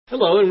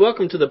Hello and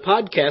welcome to the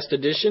podcast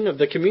edition of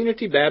the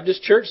Community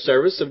Baptist Church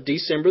service of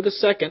December the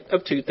 2nd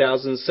of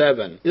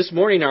 2007. This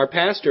morning our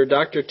pastor,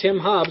 Dr. Tim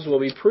Hobbs, will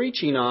be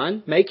preaching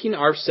on Making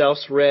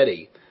Ourselves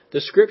Ready.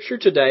 The scripture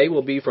today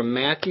will be from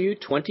Matthew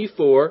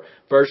 24,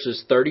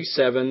 verses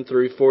 37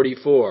 through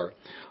 44.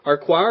 Our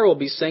choir will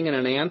be singing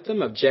an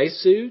anthem of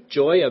Jesu,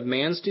 Joy of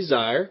Man's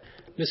Desire.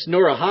 Miss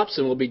Nora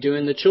Hobson will be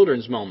doing the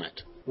children's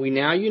moment. We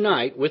now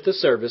unite with the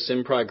service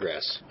in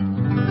progress.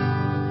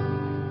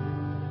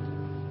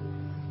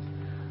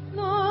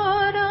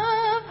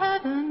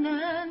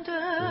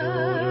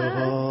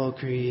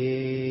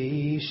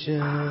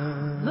 Creation,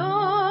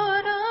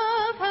 Lord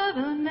of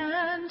heaven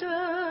and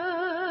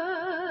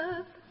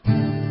earth,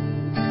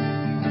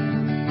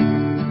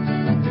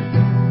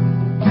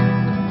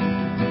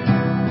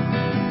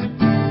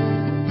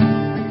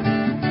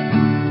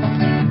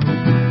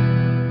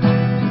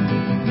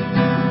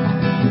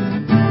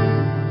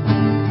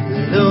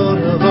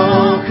 Lord of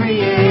all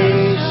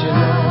creation,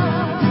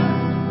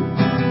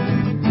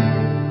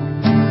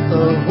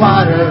 of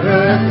water,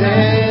 earth,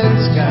 and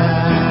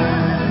sky.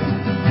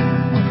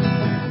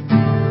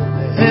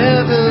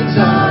 Heavens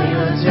are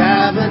your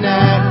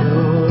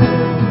tabernacle.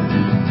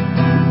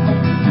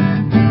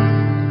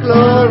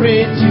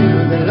 Glory to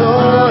the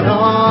Lord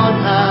on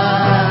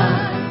high.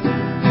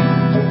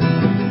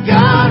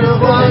 God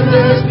of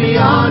wonders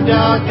beyond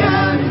our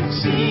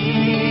galaxy.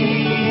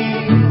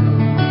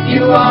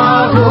 You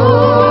are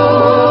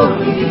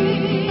holy,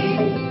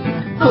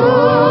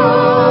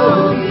 holy.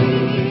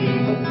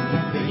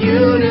 The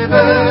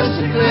universe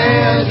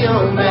declares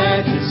your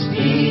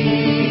majesty.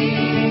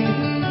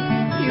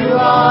 You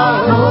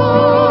are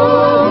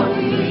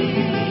holy,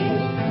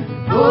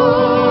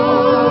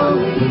 holy,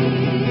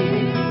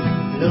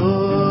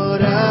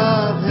 Lord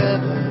of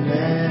heaven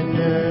and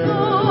earth,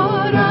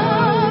 Lord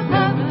of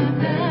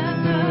heaven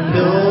and earth,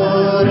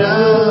 Lord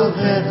of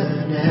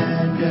heaven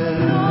and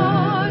earth.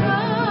 Lord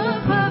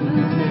of heaven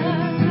and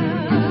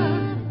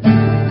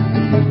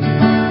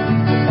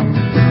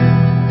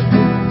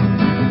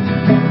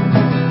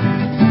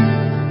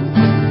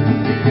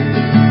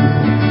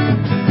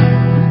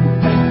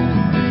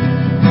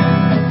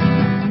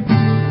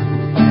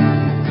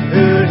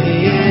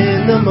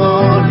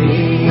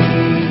Morning,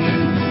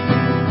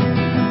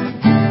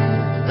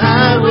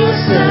 I will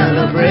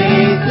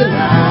celebrate the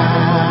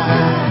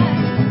light.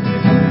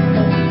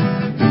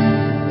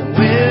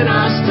 When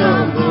I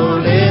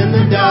stumble in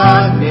the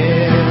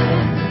darkness,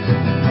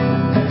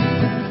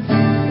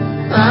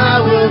 I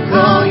will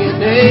call your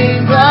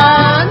name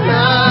by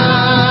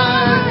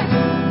night.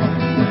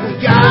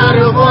 God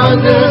of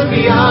wonders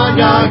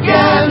beyond our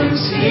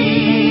galaxy,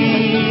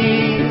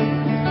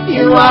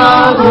 you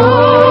are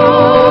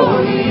holy.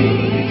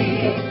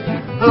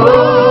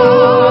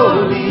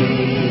 Holy,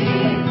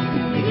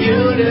 the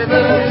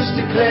universe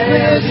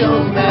declares your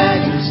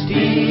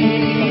majesty.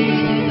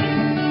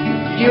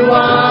 You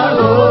are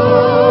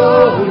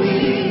holy,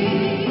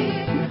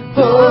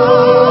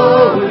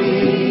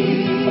 holy,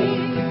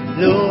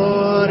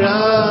 Lord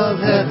of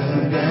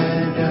heaven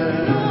and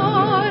earth,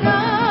 Lord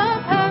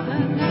of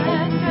heaven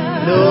and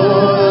earth,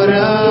 Lord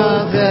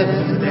of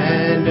heaven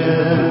and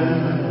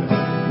earth.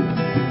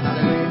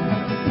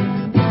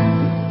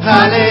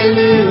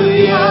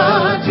 Hallelujah.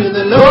 To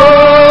the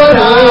Lord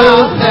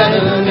of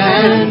heaven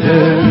and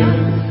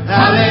earth.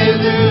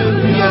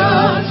 Hallelujah.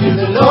 To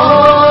the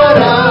Lord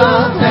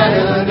of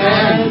heaven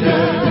and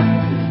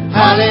earth.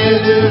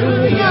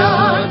 Hallelujah.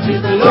 To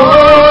the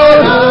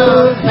Lord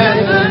of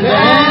heaven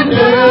and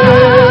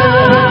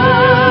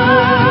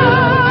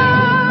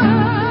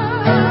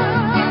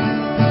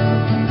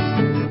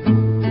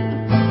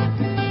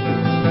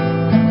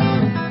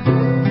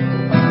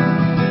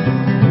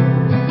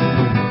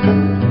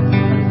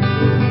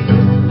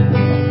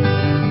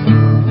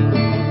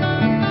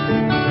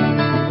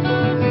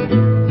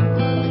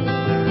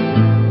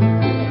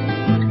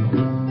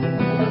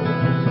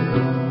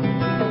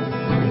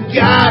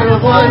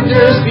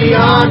wonders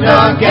beyond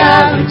our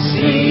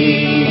galaxy.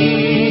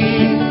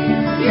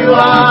 You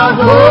are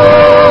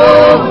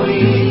holy,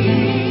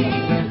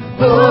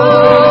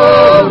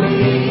 holy.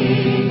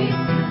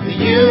 The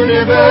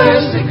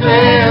universe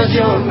declares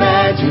your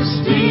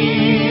majesty.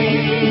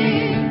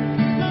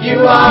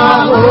 You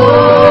are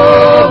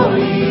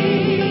holy,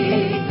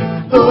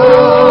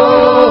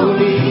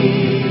 holy.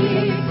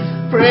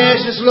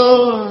 Precious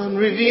Lord,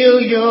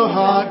 reveal your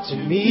heart to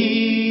me.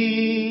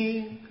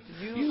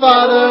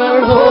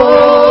 Father,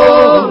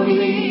 holy,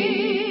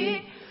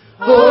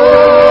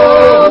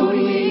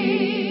 holy,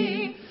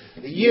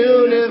 the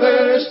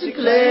universe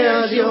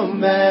declares your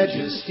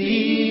majesty.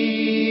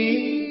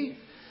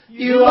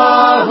 You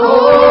are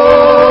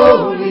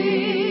holy,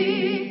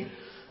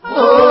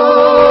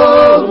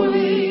 holy,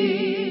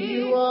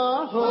 you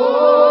are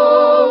holy,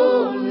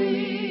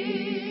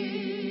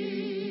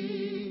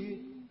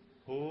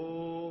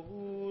 holy,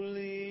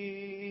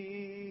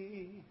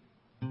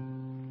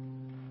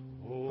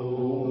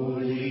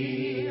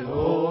 holy,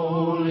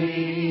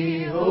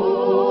 holy,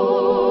 holy,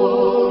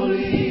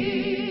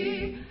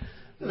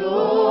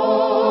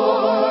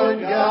 Lord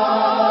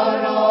God.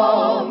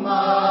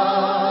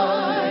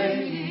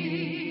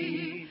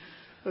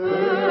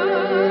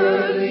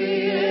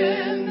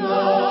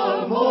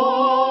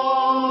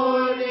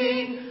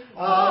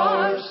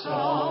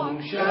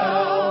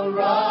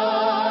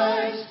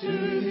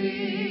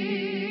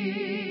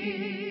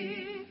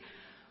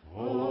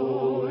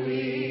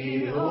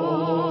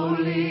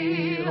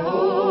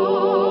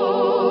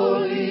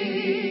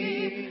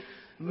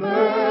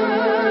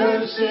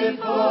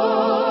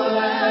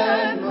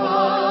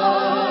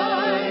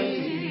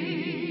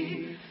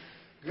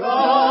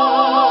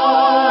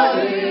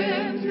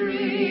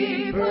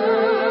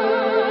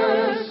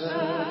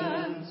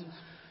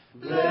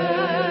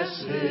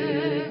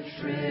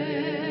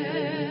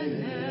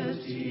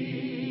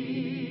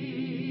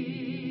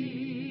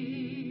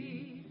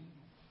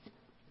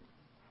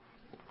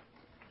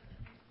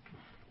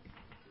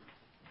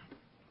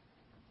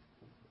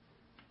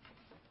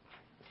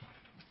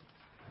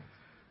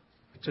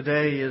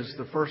 Today is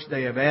the first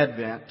day of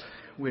Advent,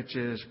 which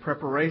is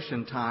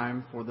preparation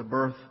time for the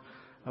birth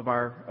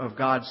of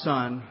God's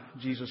Son,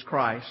 Jesus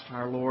Christ,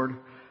 our Lord,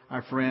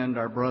 our friend,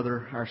 our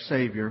brother, our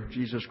Savior,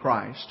 Jesus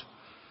Christ.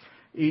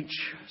 Each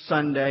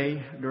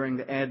Sunday during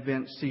the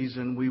Advent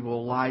season, we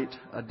will light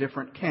a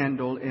different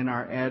candle in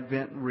our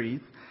Advent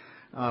wreath,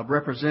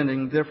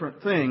 representing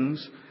different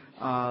things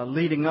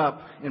leading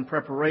up in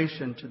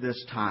preparation to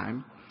this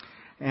time.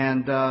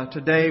 And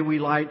today we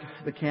light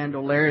the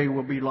candle. Larry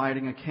will be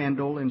lighting a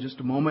candle in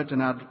just a moment,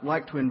 and I'd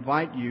like to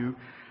invite you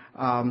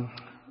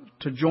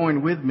to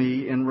join with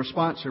me in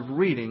responsive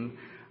reading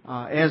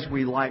as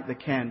we light the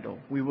candle.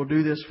 We will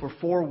do this for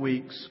 4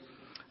 weeks,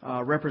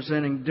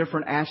 representing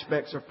different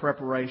aspects of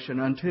preparation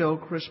until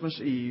Christmas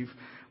Eve,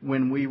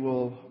 when we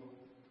will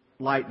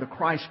light the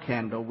Christ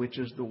candle, which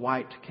is the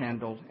white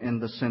candle in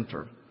the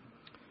center.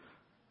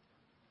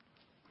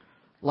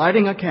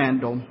 Lighting a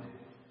candle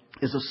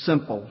is a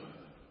simple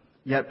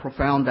yet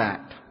profound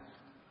act.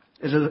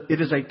 It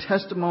is a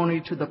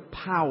testimony to the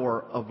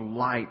power of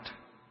light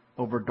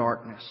over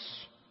darkness.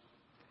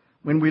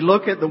 When we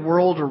look at the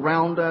world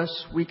around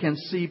us, we can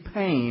see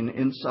pain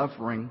and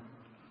suffering.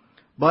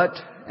 But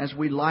as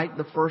we light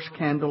the first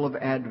candle of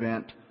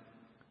Advent,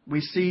 we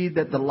see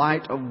that the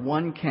light of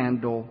one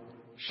candle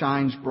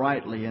shines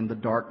brightly in the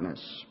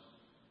darkness.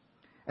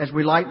 As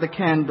we light the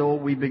candle,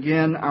 we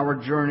begin our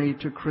journey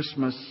to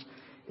Christmas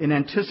in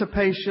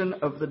anticipation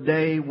of the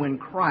day when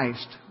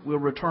Christ will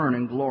return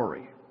in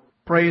glory.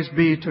 Praise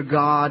be to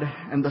God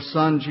and the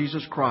Son,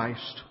 Jesus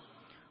Christ.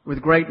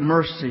 With great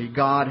mercy,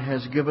 God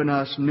has given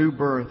us new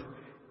birth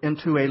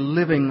into a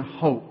living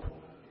hope.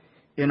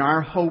 In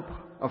our hope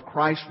of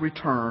Christ's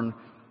return,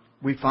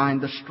 we find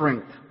the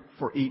strength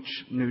for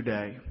each new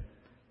day.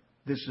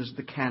 This is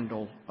the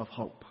candle of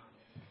hope.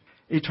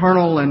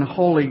 Eternal and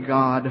holy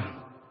God,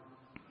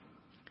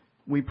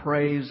 we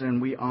praise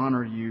and we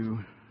honor you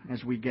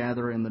as we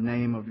gather in the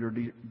name of your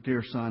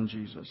dear Son,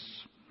 Jesus.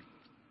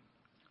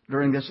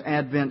 During this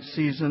Advent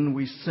season,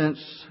 we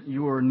sense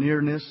your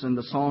nearness in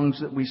the songs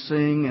that we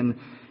sing and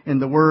in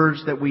the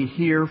words that we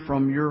hear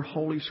from your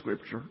Holy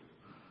Scripture.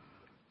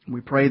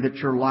 We pray that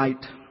your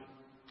light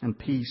and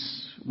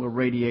peace will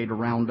radiate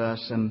around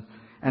us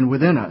and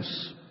within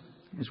us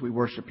as we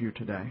worship you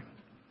today.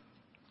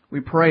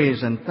 We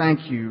praise and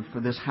thank you for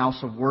this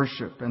house of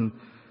worship and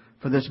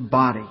for this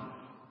body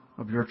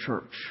of your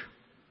church.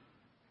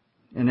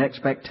 In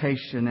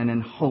expectation and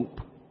in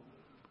hope,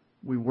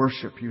 we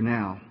worship you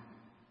now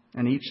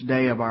and each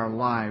day of our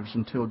lives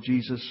until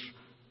Jesus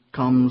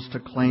comes to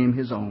claim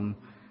his own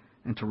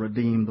and to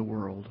redeem the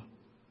world.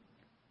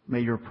 May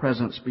your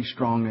presence be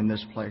strong in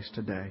this place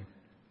today,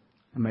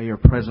 and may your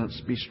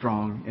presence be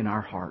strong in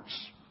our hearts.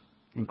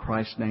 In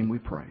Christ's name we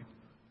pray.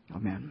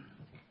 Amen.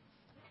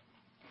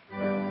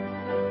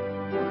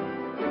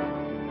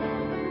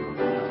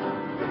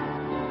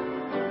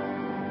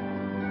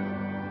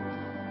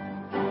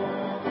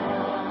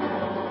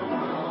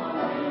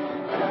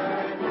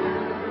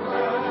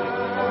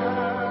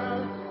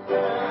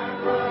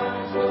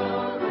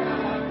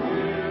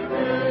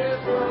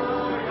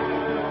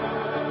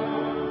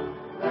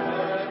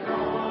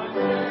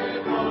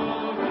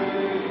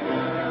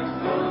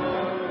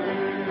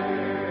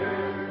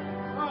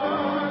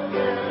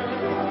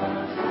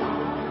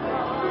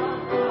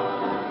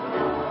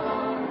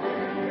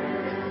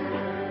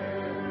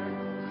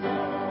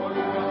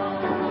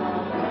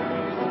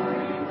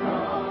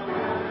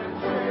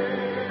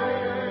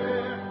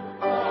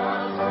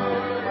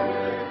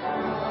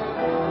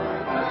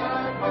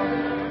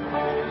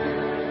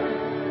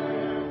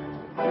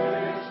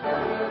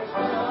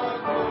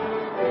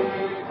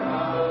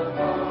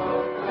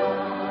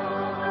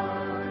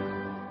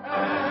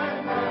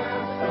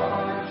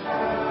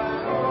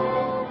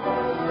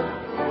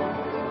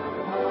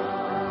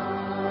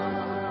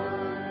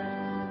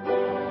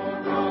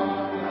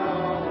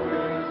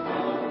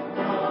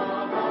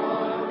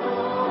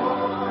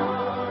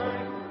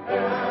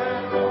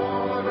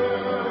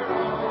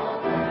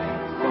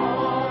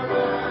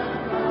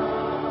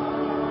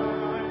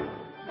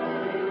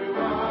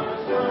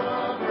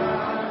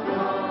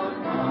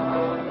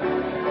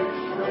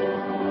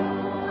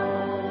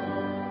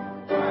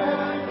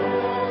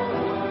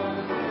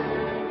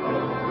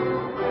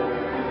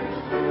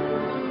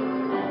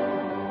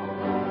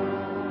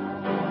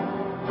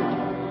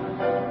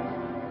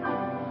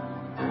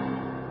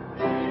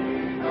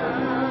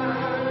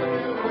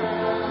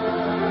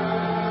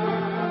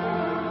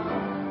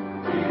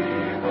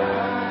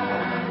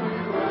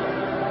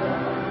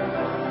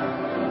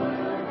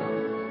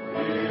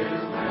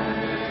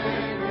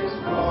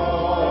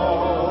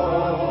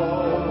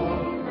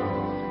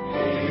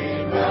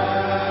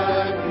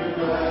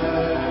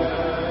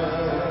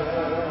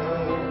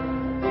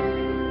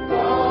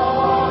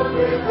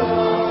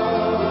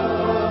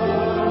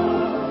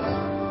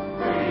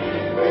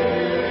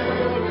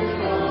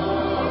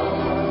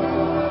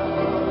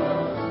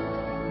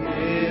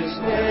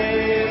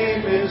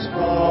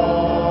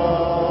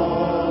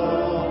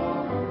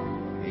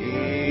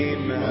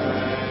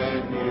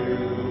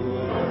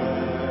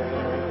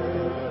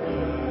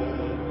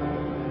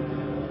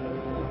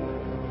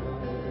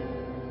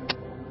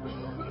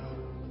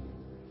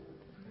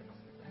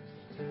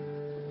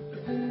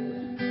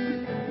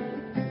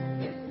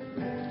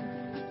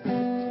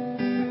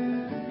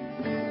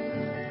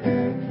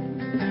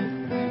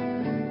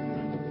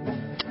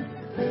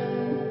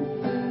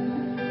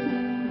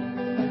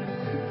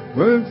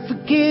 Word for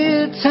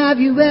kids, have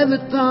you ever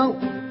thought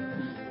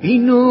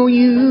ain't no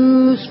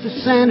use for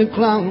Santa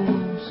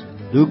Claus?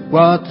 Look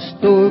what the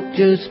stork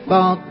just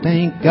bought,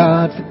 thank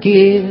God for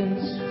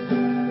kids.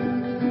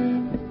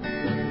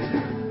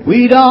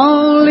 We'd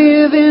all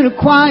live in a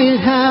quiet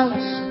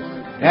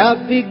house,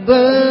 out Big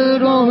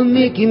Bird or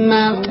Mickey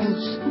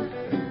Mouse.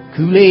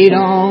 Kool-Aid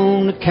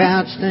on the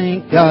couch,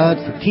 thank God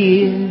for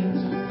kids.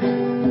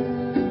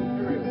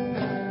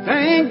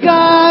 Thank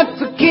God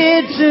for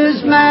kids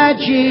is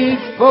magic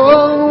for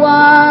a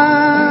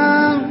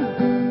while.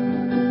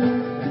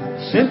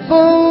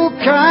 Simple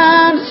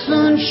kind of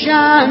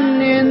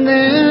sunshine in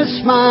their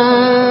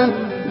smile.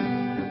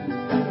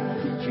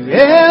 Did you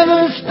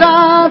ever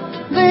stop to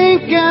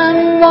think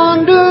and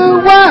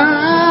wonder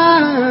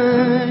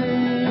why?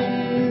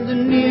 The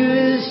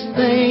nearest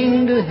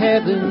thing to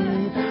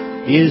heaven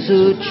is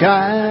a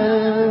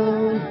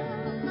child.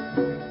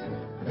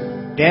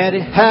 Daddy,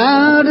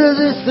 how does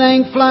this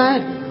thing fly?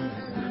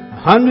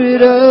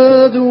 100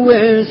 other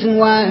wheres and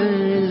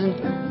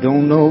whys.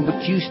 Don't know,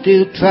 but you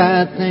still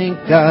try. Thank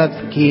God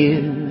for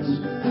kids.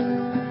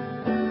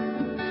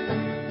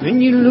 When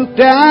you look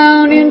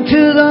down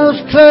into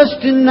those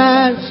clustered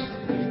eyes,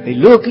 they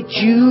look at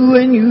you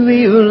and you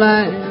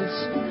realize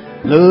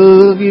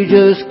love you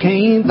just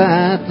can't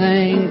buy.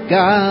 Thank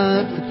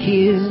God for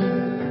kids.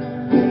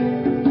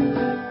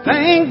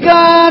 Thank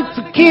God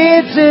for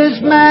kids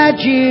is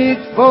magic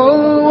for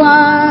a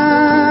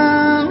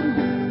while.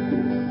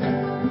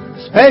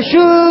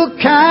 Special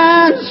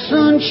kind of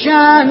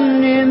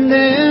sunshine in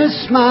their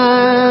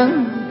smile.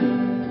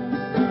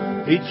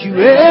 Did you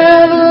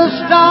ever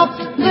stop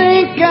to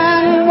think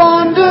and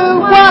wonder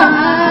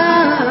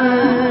why?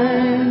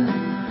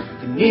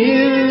 The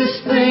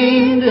nearest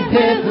thing to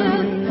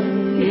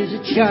heaven is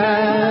a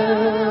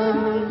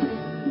child.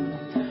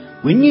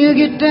 When you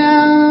get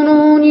down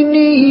on your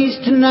knees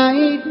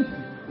tonight,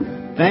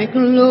 thank the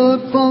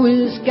Lord for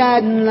His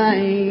guiding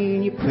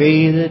light. You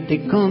pray that they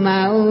come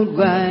out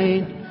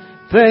right.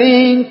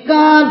 Thank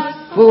God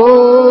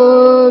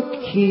for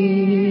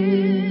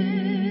kids.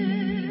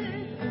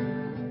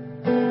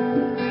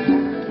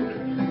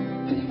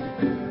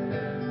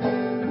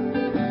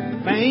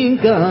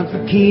 Thank God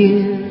for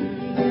kids.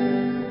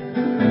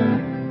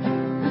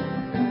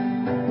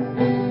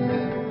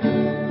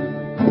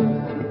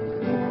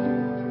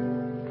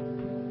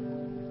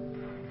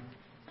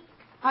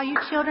 All you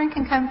children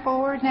can come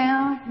forward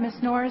now. Miss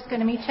Nora's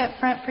going to meet you up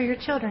front for your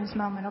children's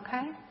moment,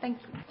 okay? Thank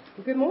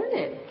you. Good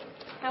morning.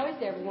 How is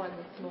everyone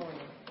this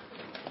morning?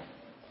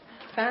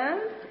 Fine?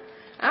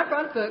 I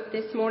brought a book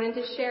this morning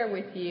to share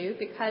with you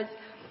because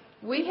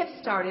we have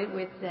started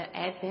with the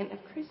Advent of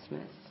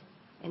Christmas.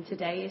 And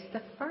today is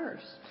the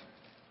first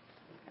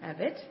of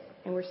it.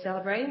 And we're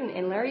celebrating.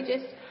 And Larry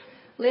just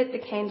lit the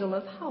candle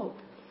of hope.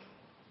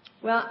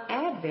 Well,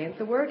 Advent,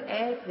 the word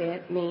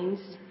Advent means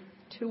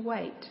to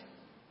wait.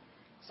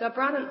 So I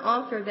brought an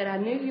author that I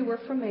knew you were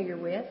familiar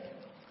with,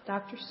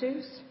 Dr.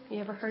 Seuss. You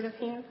ever heard of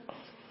him?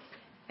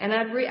 And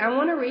I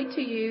want to read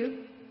to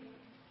you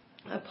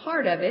a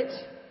part of it,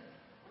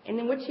 and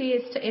in which he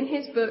is, in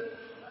his book,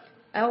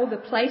 Oh, the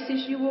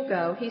Places You Will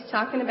Go, he's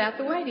talking about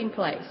the waiting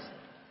place.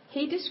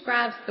 He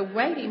describes the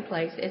waiting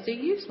place as a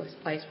useless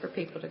place for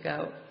people to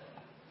go.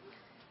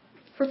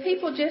 For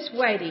people just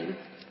waiting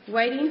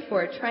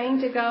for a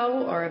train to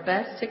go, or a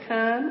bus to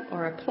come,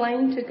 or a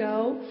plane to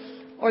go,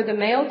 or the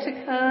mail to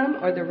come,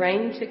 or the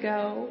rain to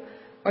go,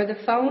 or the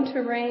phone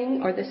to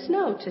ring, or the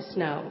snow to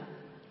snow,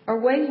 or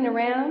waiting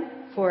around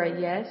for a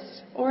yes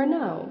or a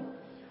no,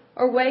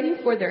 or waiting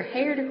for their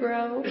hair to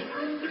grow.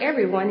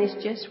 Everyone is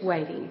just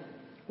waiting.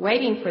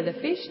 Waiting for the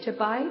fish to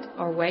bite,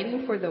 or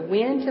waiting for the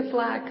wind to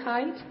fly a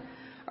kite,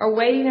 or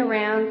waiting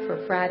around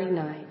for Friday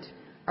night,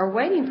 or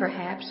waiting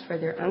perhaps for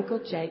their Uncle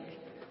Jake,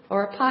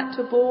 or a pot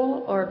to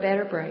boil, or a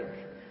better break,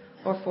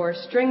 or for a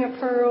string of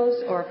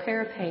pearls, or a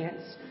pair of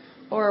pants,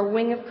 or a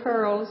wing of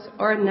curls,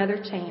 or another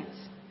chance.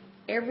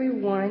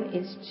 Everyone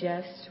is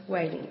just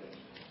waiting.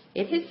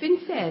 It has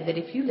been said that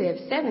if you live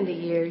 70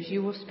 years,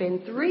 you will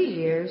spend 3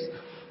 years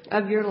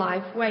of your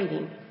life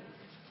waiting.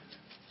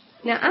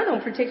 Now, I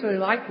don't particularly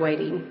like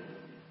waiting.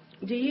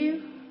 Do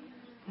you?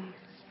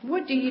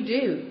 What do you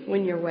do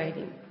when you're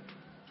waiting?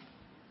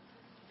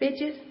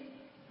 Fidget?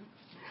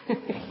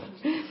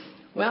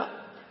 Well,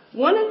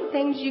 one of the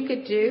things you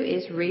could do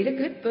is read a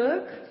good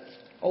book,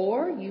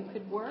 or you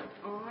could work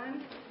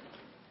on,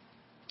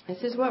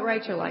 this is what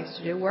Rachel likes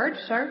to do, word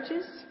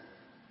searches,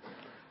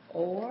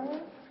 or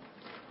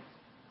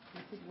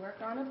you could work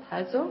on a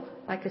puzzle,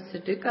 like a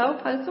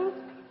Sudoku puzzle.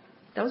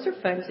 Those are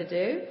fun to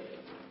do.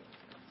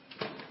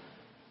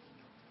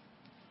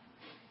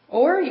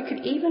 Or you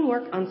could even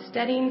work on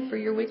studying for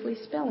your weekly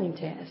spelling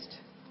test.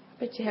 I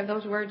bet you have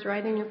those words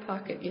right in your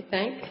pocket, you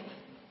think?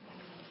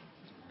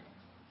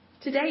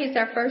 Today is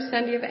our first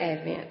Sunday of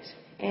Advent,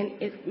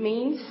 and it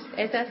means,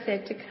 as I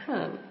said, to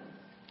come.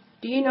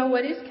 Do you know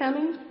what is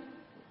coming?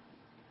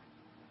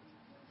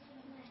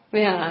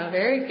 Yeah,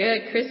 very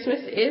good.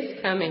 Christmas is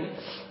coming.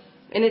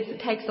 And it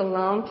takes a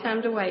long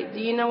time to wait.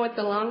 Do you know what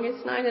the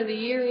longest night of the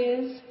year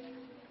is?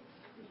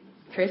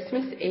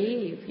 Christmas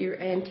Eve, you're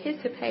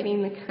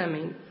anticipating the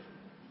coming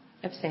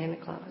of Santa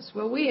Claus.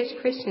 Well, we as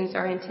Christians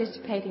are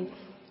anticipating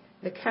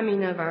the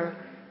coming of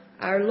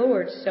our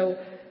Lord. So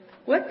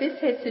what this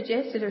has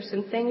suggested are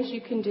some things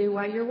you can do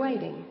while you're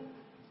waiting.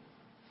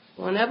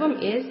 One of them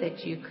is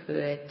that you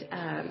could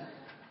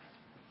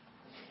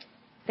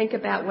think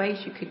about ways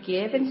you could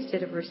give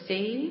instead of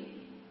receive.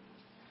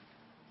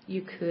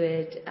 You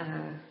could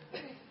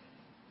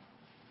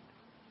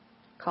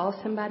call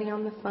somebody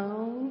on the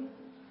phone.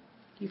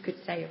 You could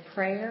say a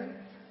prayer.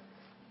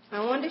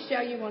 I wanted to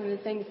show you one of the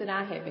things that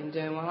I have been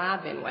doing while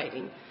I've been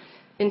waiting.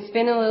 Been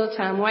spending a little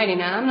time waiting.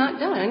 Now, I'm not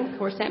done. Of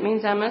course, that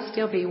means I must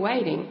still be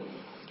waiting.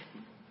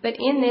 But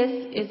in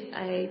this is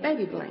a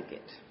baby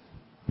blanket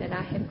that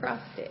I have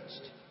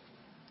cross-stitched.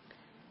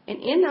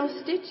 And in those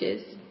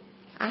stitches,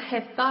 I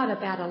have thought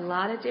about a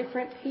lot of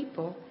different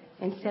people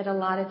and said a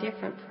lot of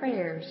different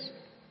prayers.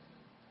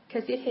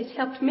 Because it has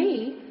helped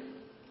me,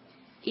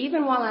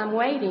 even while I'm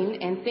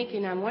waiting and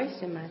thinking I'm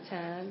wasting my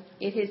time,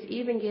 it has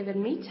even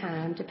given me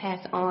time to pass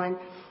on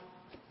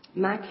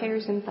my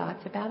cares and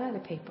thoughts about other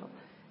people.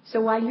 So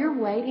while you're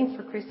waiting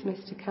for Christmas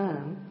to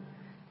come,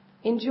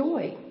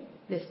 enjoy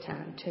this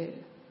time too.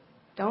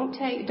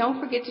 Don't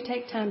forget to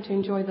take time to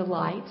enjoy the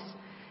lights,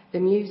 the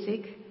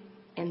music,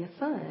 and the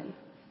fun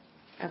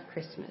of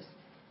Christmas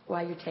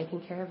while you're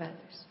taking care of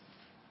others.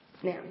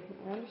 Now,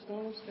 I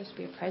understand I'm supposed to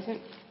be a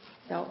present.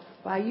 So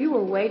while you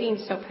were waiting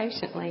so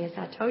patiently, as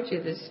I told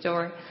you this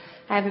story,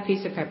 I have a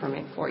piece of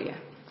peppermint for you.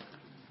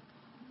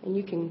 And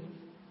you can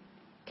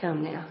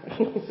come now.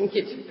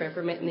 Get your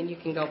peppermint, and then you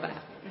can go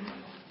back.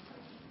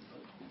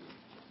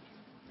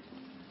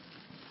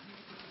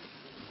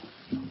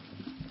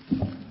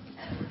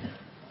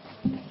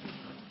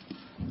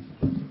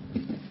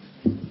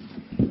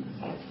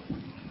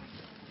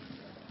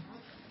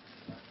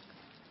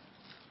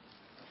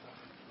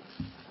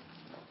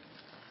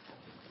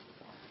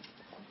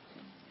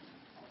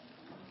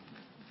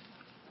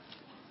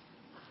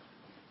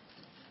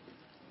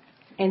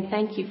 And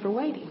thank you for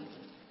waiting.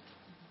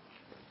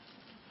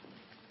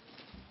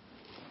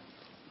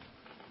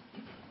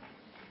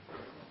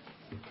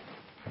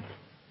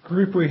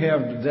 Group we have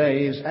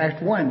today is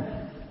Act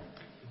 1,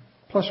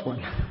 plus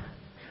 1,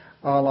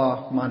 a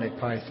la Monty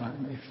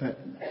Python, if that,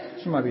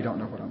 some of you don't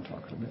know what I'm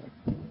talking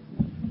about.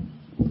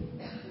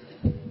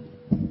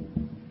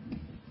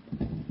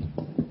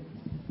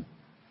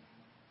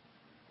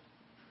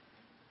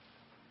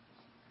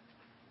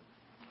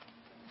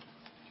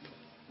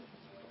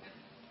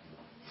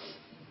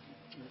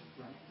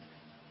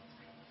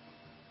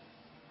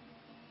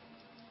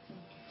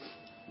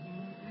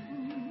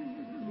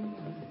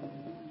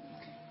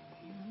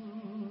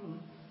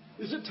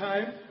 Is it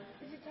time?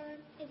 Is it time?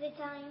 Is it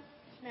time?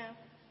 No.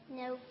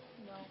 No.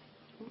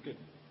 No. Okay.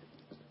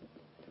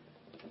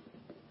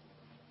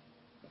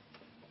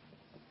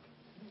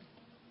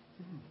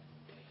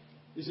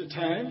 Is it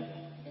time?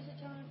 Is it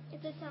time?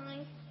 Is it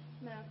time?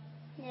 No.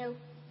 No.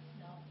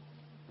 No.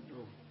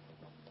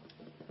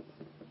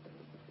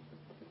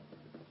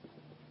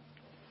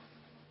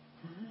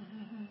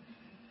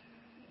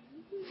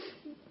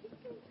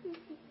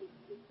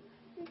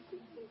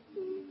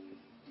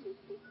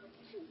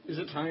 Is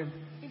it time?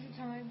 Is it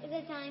time? Is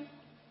it time?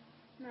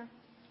 No.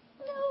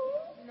 No.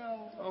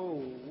 No.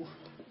 Oh.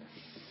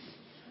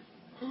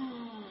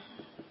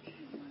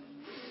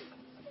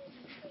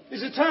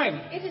 Is it time?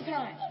 Is it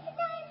time? Is it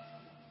time?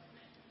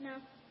 No.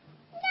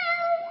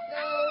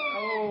 No.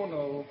 Oh,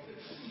 no.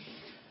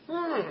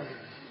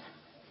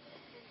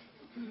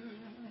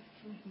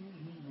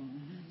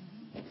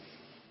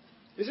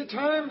 Is it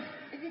time?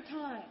 Is it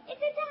time? Is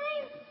it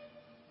time?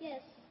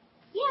 Yes.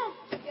 Yes.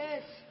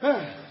 Yes.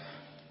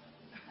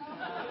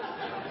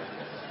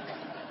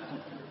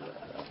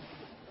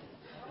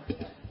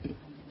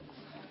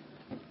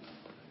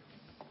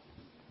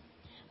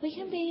 We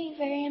can be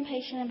very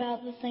impatient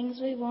about the things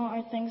we want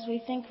or things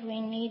we think we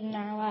need in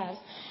our lives.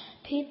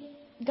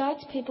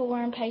 God's people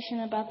were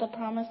impatient about the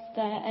promise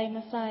that a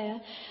Messiah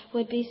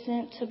would be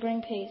sent to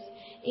bring peace.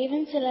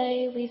 Even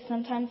today, we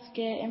sometimes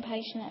get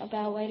impatient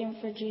about waiting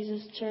for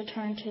Jesus to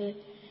return to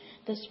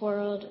this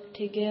world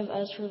to give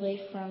us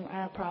relief from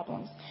our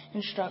problems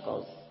and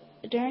struggles.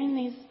 During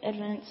these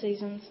Advent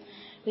seasons,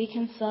 we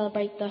can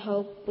celebrate the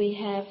hope we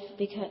have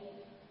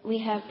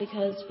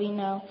because we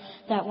know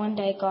that one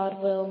day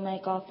God will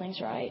make all things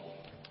right.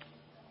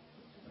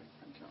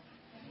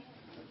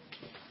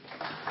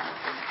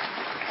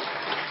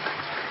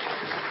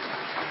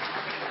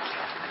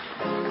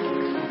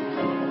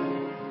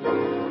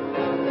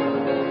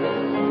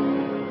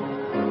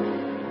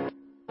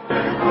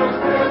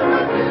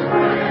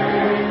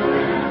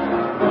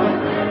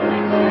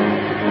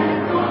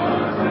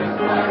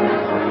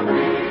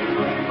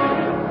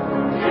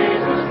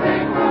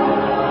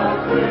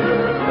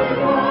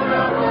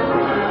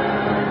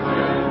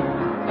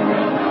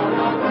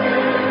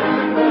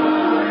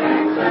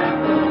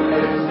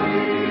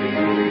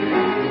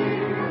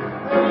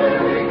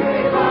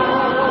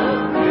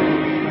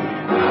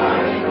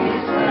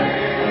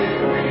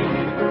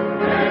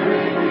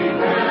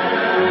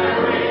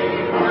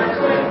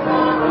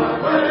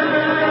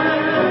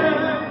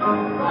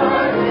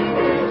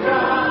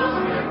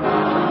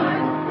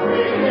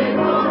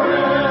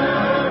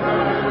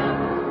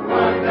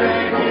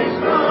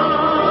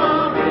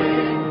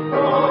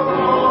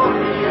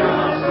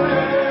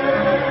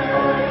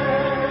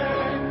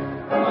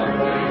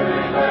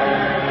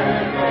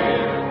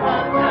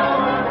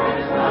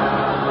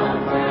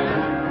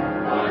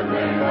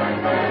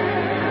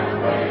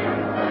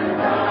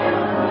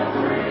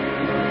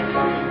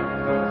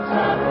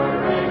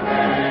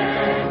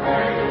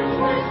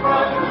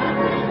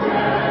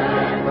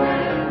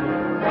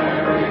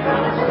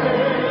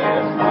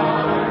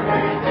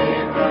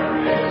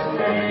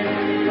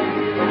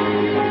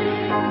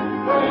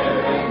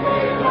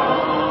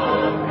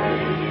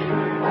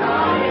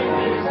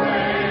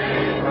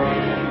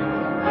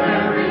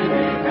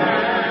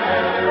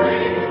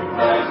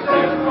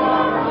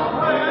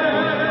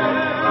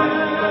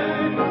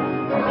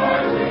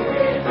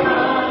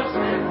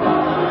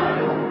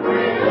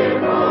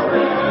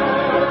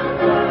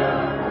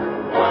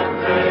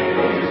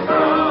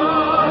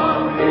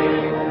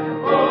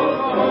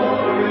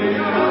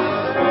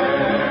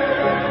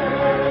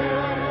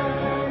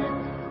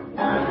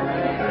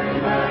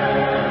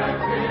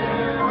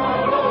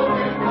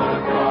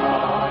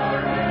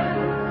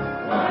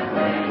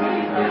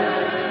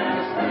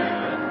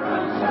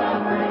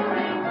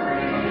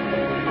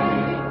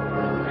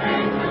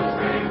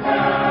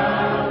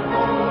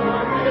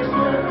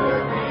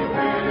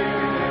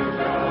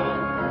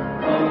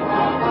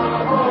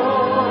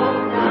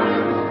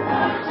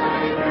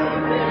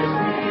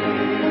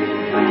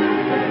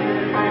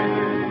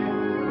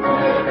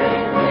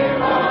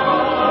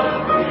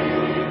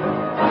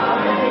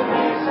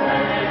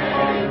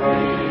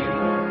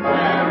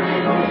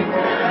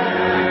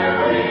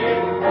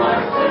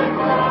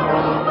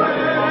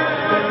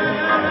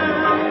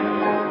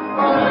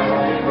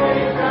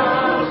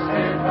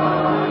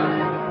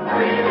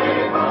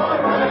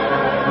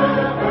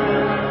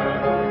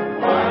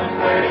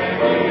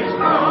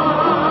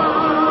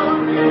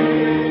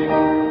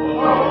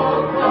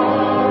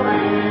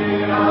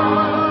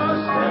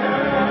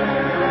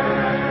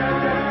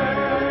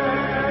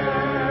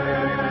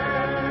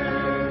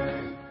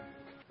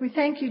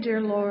 thank you,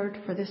 dear Lord,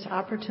 for this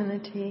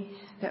opportunity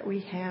that we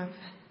have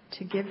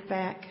to give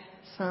back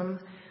some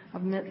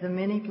of the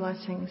many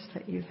blessings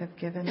that you have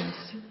given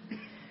us.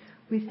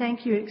 We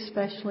thank you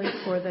especially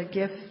for the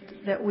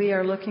gift that we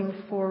are looking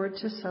forward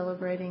to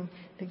celebrating,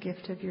 the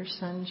gift of your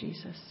Son,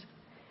 Jesus.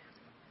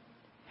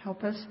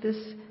 Help us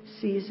this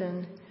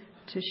season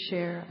to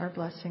share our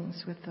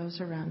blessings with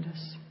those around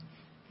us.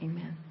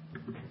 Amen.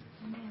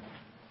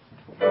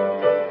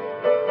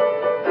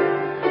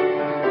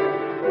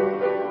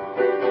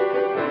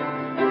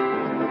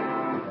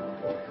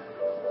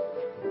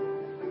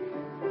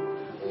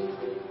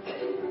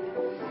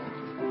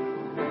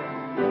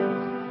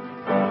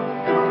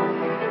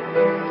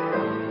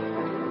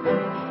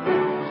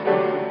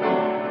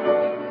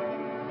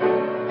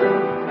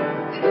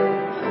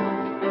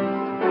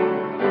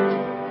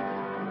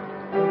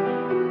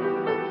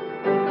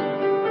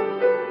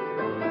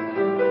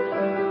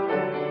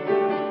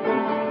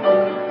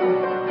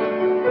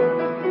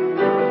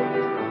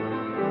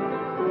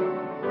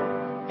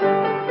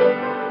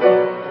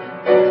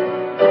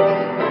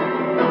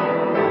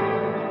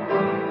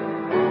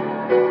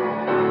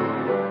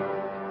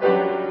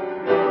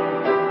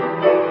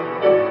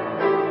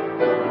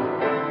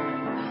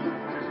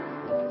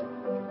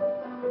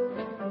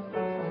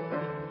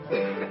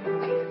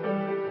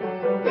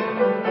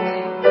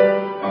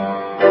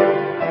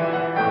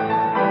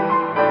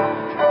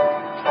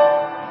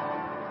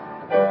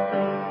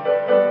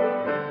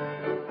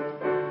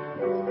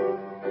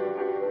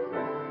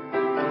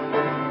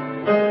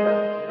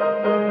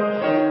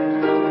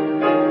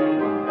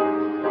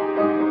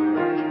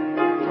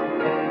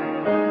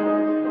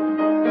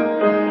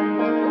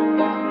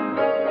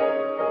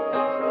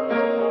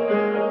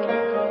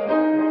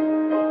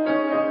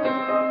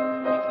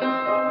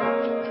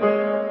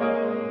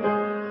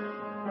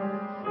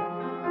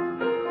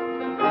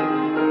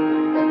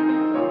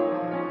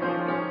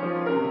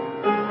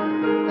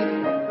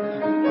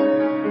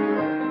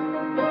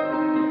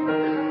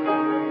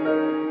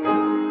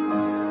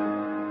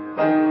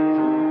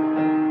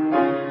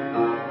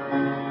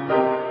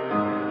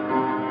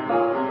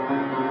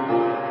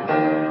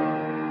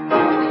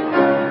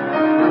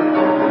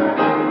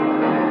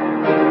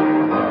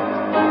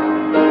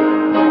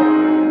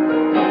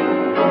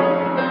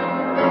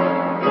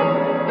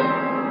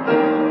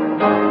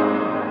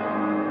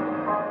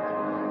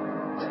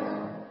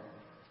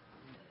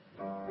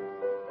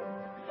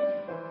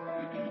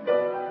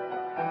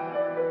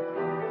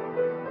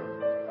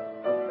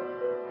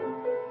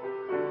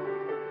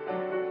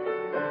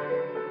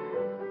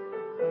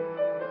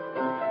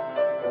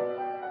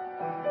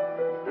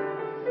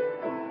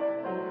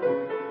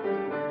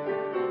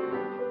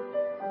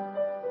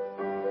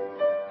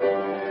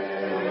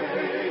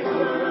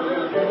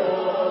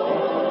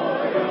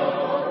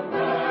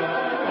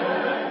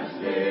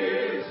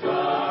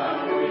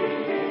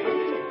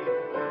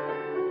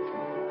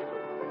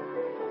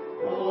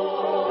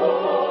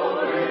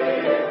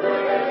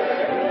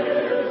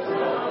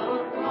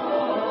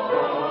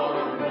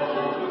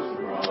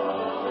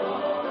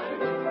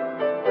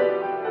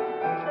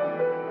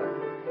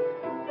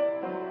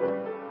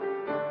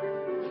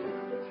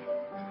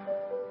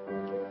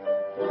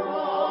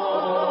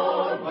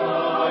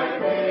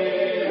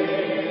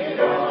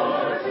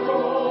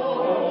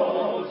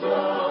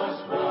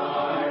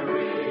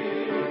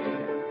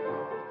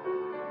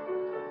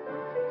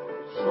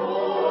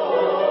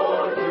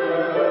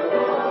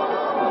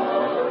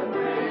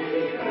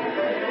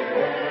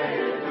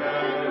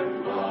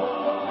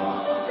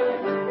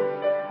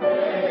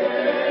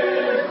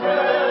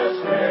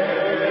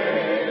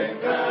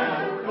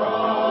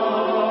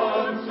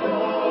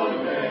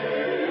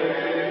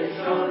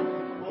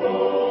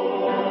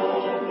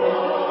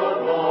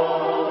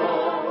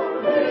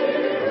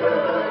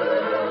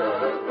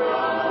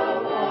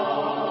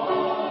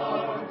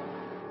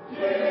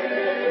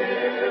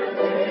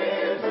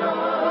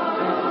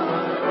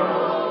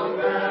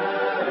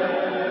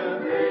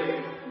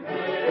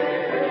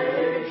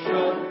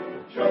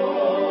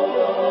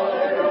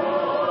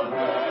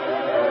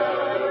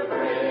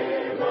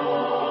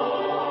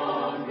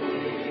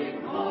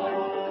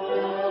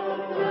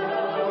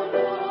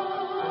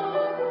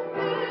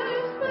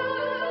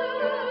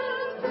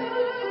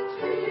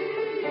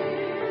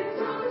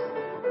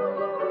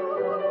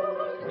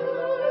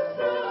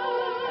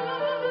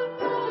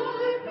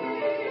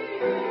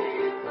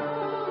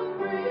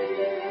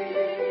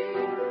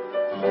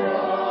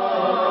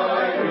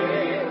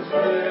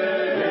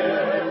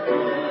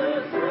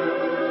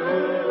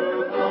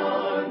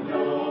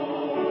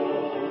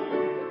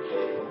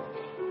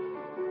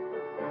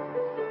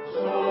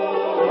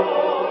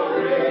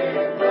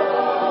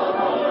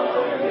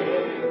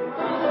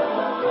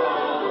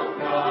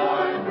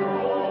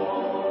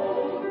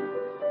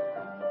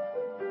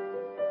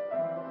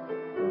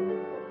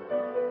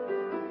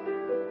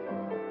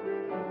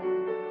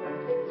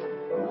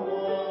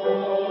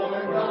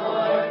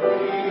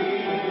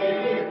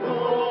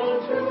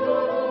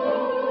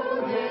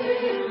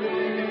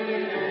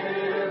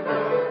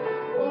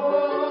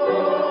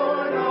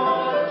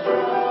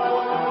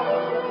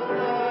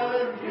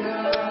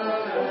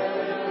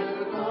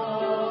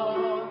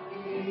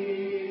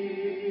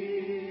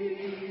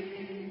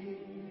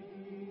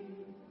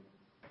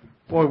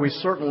 Boy, we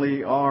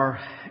certainly are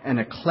an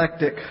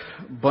eclectic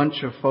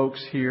bunch of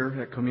folks here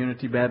at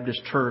Community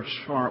Baptist Church,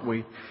 aren't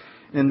we?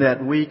 In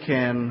that we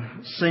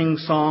can sing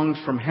songs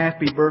from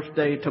Happy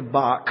Birthday to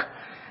Bach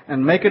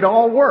and make it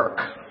all work.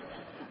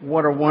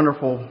 What a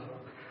wonderful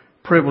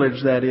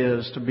privilege that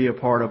is to be a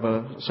part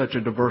of such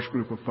a diverse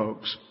group of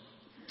folks.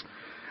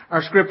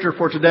 Our scripture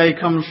for today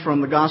comes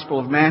from the Gospel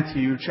of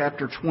Matthew,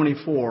 chapter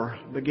 24,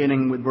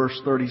 beginning with verse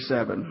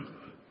 37.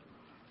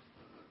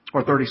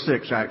 Or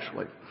 36,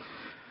 actually.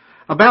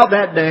 About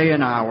that day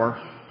and hour,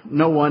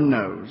 no one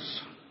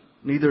knows,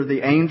 neither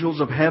the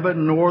angels of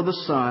heaven nor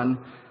the Son,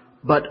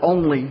 but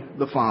only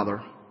the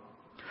Father.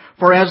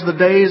 For as the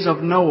days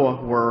of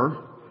Noah were,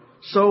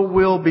 so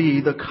will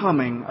be the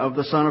coming of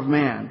the Son of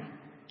Man.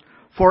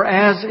 For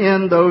as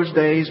in those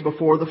days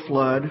before the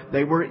flood,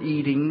 they were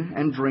eating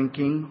and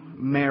drinking,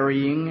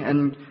 marrying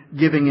and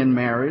giving in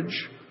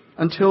marriage,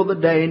 until the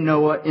day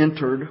Noah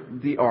entered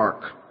the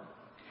ark.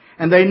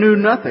 And they knew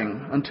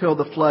nothing until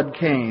the flood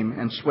came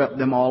and swept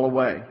them all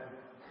away.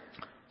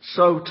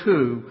 So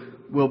too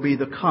will be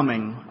the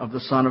coming of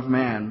the Son of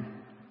Man.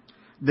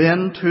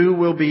 Then two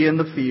will be in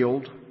the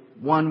field,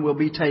 one will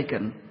be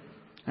taken,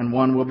 and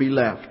one will be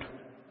left.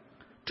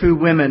 Two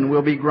women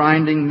will be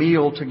grinding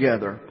meal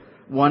together,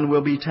 one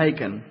will be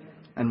taken,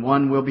 and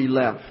one will be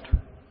left.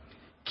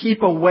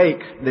 Keep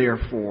awake,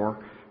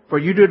 therefore, for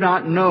you do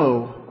not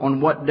know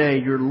on what day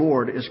your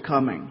Lord is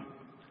coming.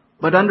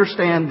 But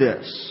understand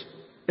this.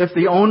 If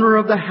the owner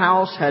of the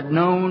house had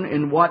known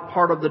in what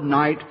part of the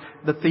night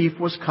the thief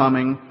was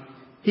coming,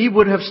 he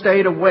would have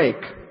stayed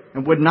awake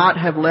and would not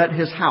have let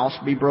his house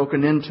be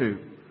broken into.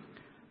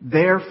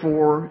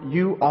 Therefore,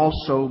 you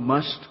also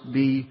must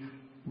be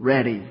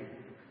ready,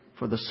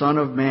 for the Son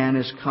of Man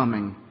is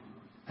coming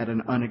at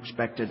an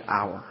unexpected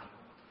hour.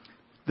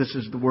 This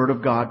is the word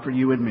of God for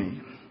you and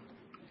me.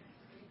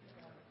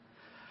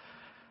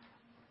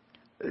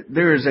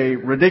 There is a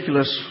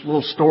ridiculous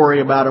little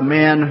story about a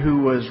man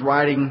who was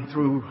riding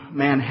through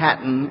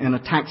Manhattan in a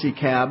taxi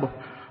cab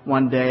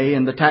one day,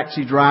 and the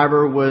taxi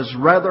driver was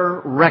rather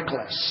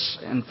reckless.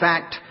 In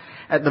fact,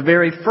 at the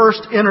very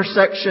first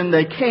intersection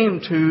they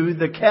came to,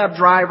 the cab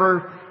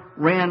driver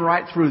ran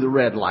right through the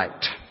red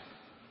light.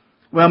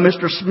 Well,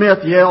 Mr.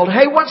 Smith yelled,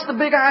 "Hey, what's the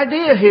big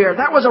idea here?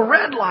 That was a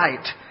red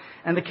light."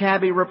 And the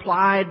cabbie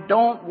replied,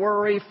 "Don't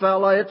worry,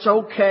 fella, it's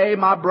okay.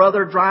 My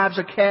brother drives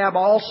a cab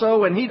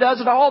also, and he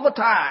does it all the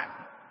time."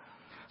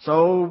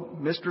 So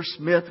Mr.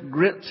 Smith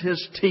grits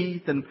his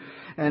teeth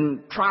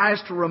and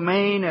tries to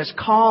remain as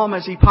calm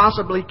as he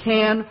possibly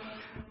can,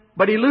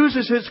 but he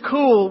loses his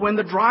cool when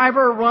the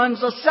driver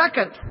runs a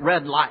second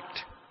red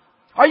light.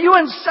 "Are you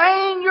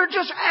insane? You're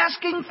just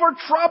asking for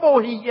trouble,"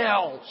 he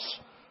yells.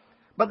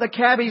 But the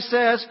cabbie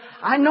says,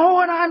 "I know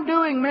what I'm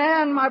doing,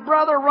 man. My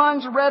brother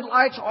runs red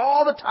lights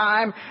all the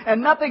time,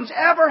 and nothing's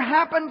ever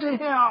happened to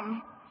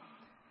him."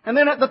 And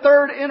then at the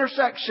third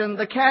intersection,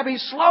 the cabbie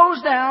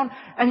slows down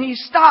and he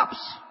stops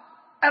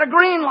at a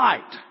green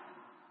light.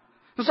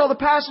 And so the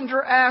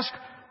passenger asks,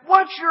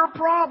 "What's your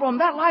problem?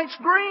 That light's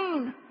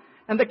green."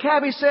 And the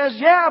cabbie says,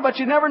 "Yeah, but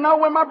you never know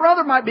when my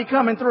brother might be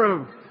coming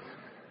through."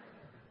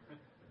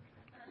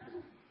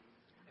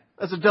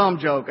 That's a dumb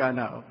joke, I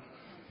know.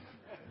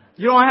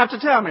 You don't have to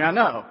tell me, I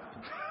know.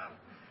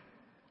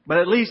 But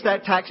at least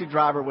that taxi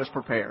driver was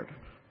prepared.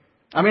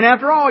 I mean,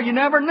 after all, you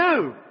never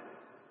knew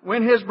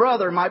when his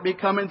brother might be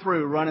coming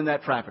through running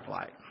that traffic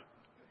light.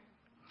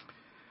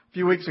 A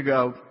few weeks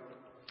ago,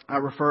 I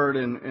referred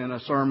in a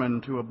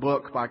sermon to a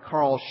book by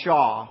Carl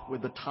Shaw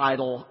with the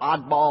title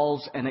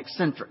Oddballs and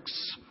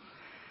Eccentrics.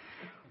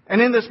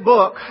 And in this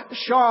book,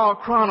 Shaw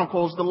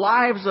chronicles the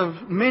lives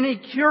of many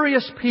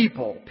curious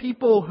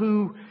people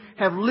who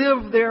have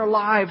lived their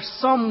lives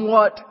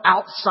somewhat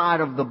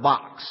outside of the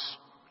box.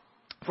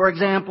 For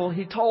example,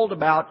 he told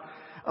about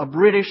a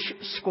British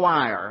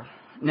squire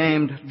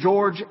named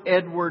George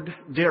Edward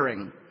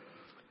Deering.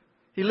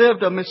 He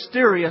lived a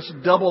mysterious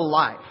double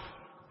life.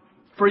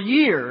 For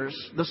years,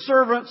 the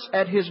servants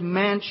at his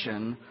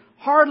mansion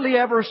hardly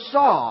ever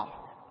saw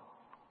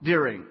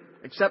Deering,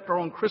 except for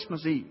on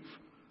Christmas Eve,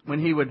 when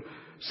he would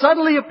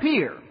suddenly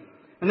appear,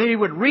 and then he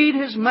would read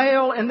his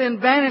mail and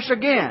then vanish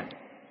again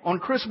on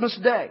Christmas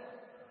Day.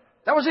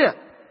 That was it.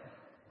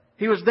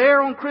 He was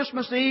there on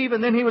Christmas Eve,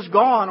 and then he was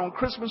gone on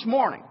Christmas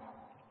morning.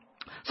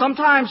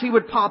 Sometimes he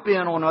would pop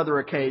in on other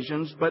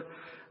occasions, but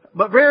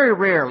very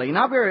rarely,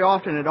 not very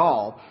often at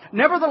all.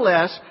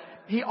 Nevertheless,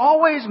 he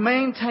always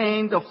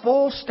maintained a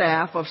full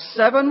staff of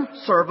 7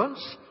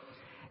 servants,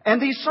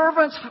 and these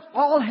servants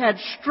all had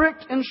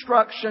strict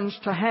instructions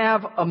to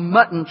have a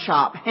mutton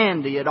chop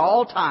handy at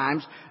all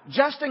times,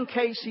 just in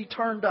case he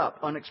turned up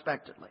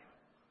unexpectedly.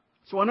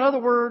 So in other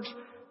words,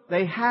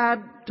 they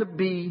had to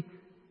be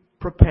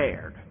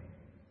prepared.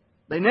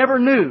 They never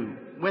knew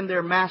when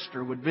their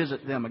master would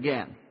visit them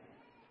again.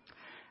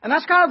 And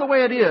that's kind of the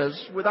way it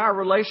is with our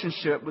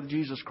relationship with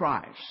Jesus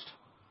Christ.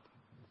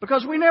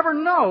 Because we never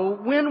know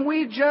when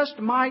we just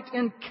might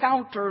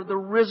encounter the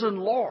risen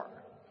Lord.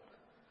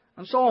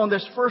 And so on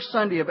this first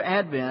Sunday of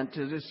Advent,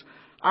 it is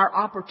our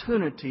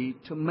opportunity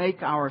to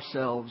make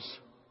ourselves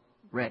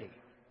ready.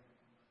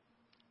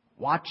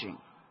 watching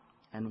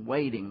and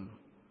waiting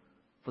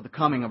for the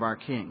coming of our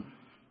King.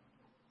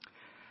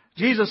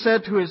 Jesus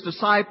said to His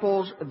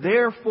disciples,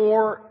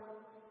 "Therefore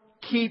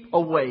keep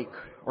awake,"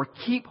 or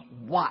keep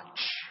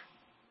watch,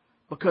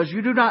 because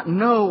you do not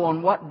know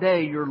on what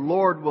day your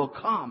Lord will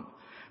come.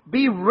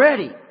 Be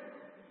ready,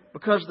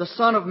 because the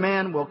Son of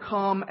Man will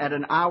come at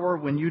an hour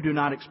when you do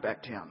not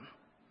expect Him.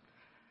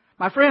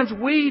 My friends,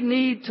 we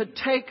need to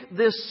take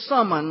this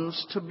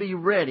summons to be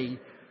ready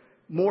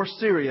more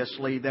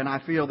seriously than I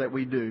feel that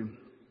we do.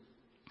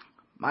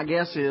 My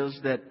guess is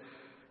that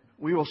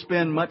we will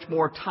spend much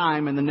more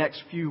time in the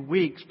next few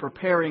weeks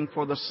preparing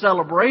for the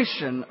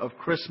celebration of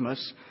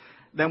Christmas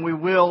than we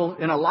will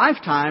in a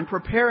lifetime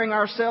preparing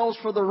ourselves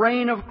for the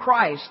reign of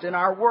Christ in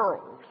our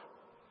world.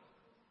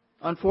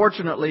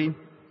 Unfortunately,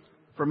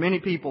 for many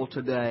people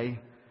today,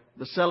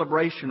 the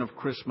celebration of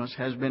Christmas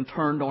has been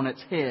turned on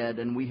its head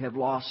and we have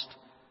lost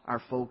our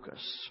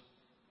focus.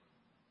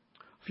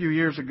 A few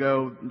years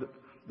ago,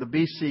 the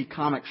BC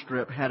comic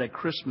strip had a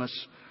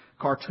Christmas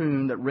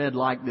cartoon that read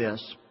like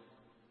this.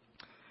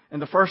 In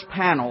the first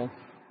panel,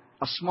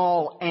 a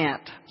small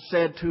ant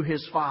said to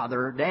his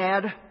father,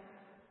 "Dad,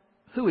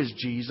 who is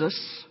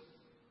Jesus?"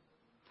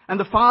 And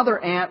the father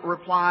ant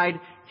replied,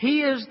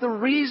 "He is the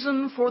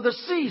reason for the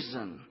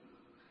season."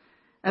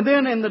 And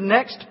then in the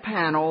next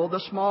panel,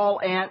 the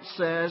small ant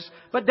says,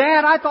 "But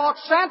Dad, I thought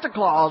Santa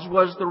Claus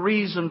was the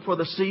reason for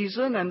the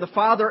season." And the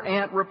father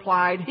ant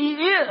replied, "He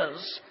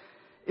is,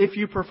 if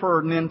you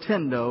prefer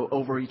Nintendo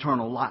over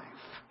eternal life."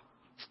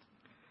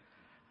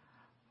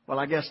 Well,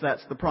 I guess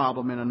that's the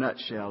problem in a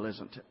nutshell,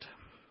 isn't it?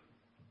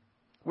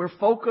 We're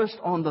focused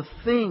on the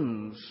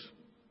things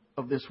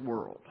of this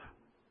world.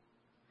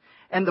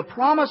 And the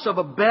promise of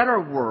a better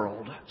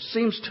world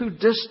seems too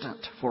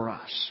distant for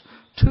us,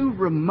 too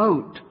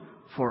remote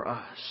for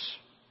us.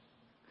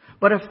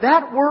 But if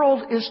that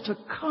world is to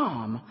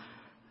come,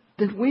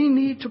 then we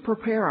need to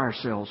prepare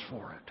ourselves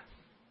for it.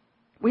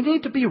 We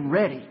need to be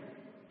ready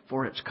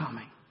for its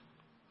coming.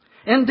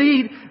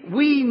 Indeed,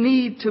 we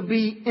need to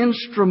be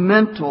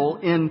instrumental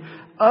in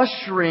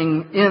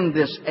ushering in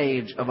this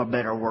age of a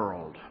better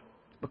world,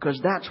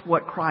 because that's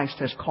what Christ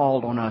has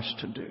called on us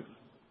to do.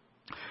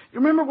 You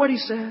remember what He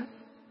said?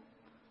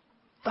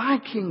 "Thy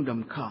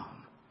kingdom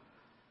come.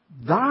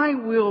 Thy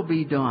will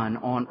be done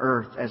on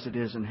earth as it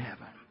is in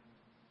heaven."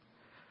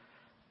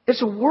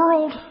 It's a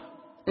world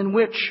in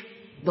which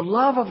the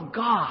love of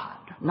God,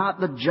 not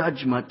the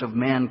judgment of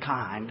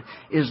mankind,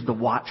 is the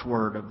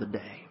watchword of the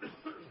day.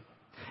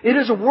 It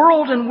is a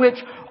world in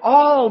which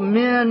all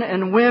men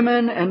and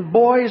women and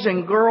boys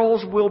and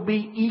girls will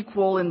be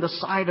equal in the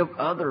sight of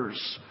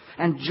others,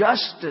 and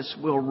justice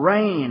will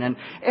reign, and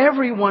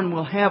everyone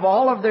will have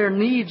all of their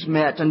needs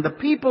met, and the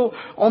people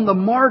on the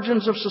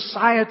margins of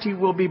society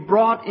will be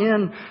brought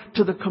in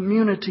to the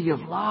community of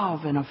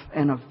love and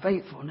of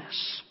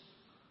faithfulness.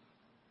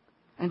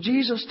 And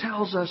Jesus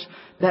tells us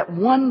that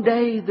one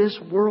day this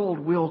world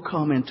will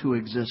come into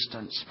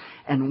existence,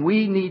 and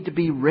we need to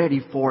be ready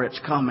for its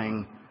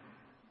coming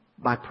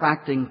by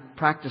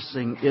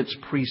practicing its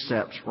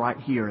precepts right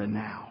here and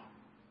now.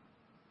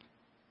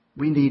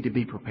 We need to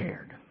be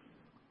prepared.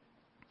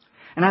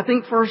 And I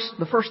think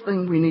the first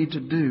thing we need to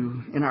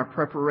do in our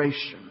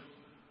preparation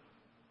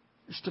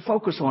is to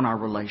focus on our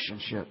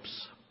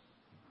relationships.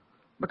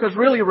 Because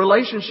really,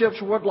 relationships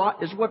is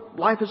what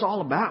life is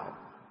all about.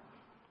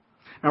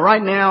 Now,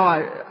 right now,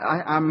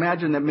 I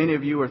imagine that many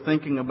of you are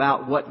thinking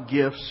about what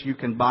gifts you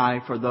can buy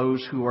for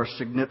those who are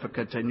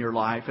significant in your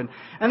life. And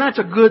that's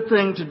a good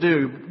thing to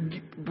do.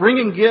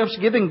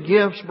 Giving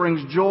gifts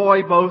brings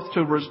joy both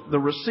to the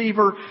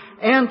receiver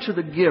and to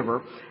the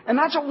giver. And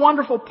that's a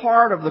wonderful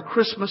part of the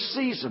Christmas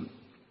season.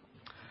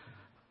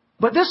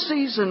 But this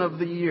season of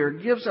the year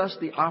gives us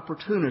the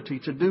opportunity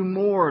to do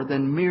more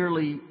than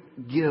merely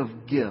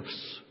give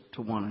gifts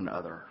to one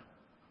another.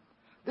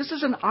 This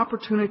is an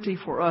opportunity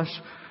for us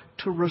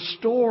to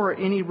restore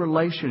any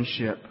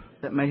relationship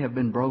that may have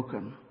been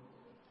broken.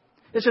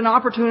 It's an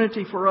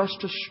opportunity for us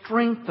to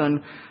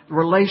strengthen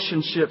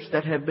relationships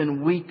that have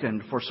been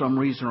weakened for some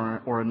reason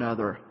or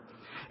another.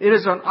 It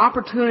is an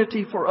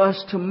opportunity for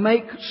us to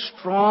make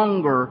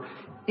stronger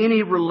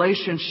any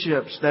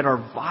relationships that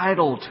are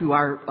vital to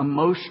our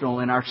emotional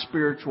and our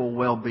spiritual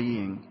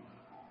well-being.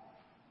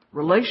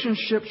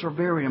 Relationships are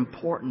very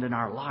important in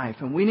our life,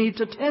 and we need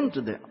to tend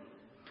to them.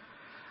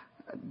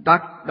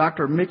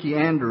 Dr. Mickey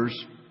Anders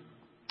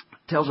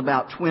tells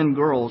about twin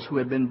girls who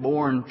had been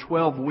born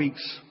 12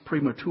 weeks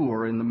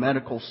premature in the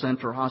Medical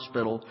Center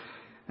Hospital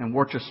in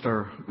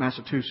Worcester,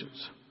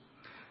 Massachusetts.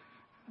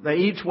 They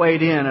each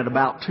weighed in at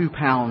about 2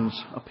 pounds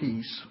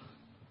apiece.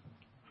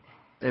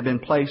 They'd been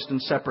placed in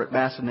separate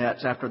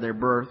bassinets after their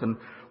birth, and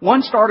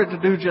one started to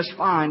do just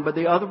fine, but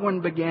the other one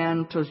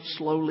began to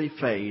slowly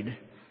fade.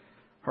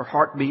 Her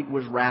heartbeat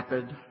was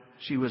rapid.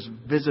 She was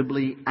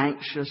visibly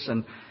anxious,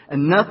 and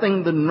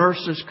nothing the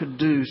nurses could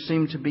do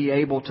seemed to be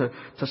able to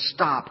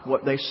stop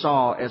what they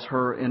saw as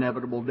her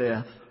inevitable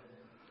death.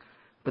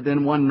 But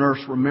then one nurse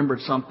remembered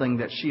something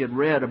that she had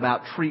read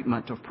about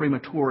treatment of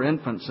premature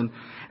infants.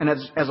 And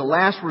as a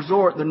last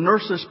resort, the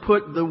nurses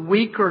put the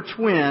weaker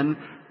twin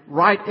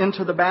right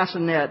into the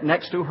bassinet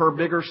next to her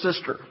bigger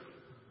sister.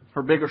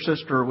 Her bigger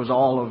sister was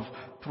all of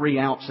 3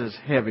 ounces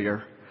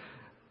heavier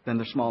than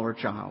the smaller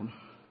child.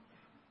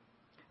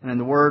 And in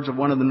the words of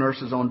one of the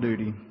nurses on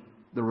duty,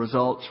 the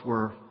results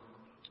were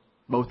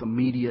both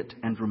immediate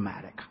and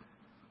dramatic.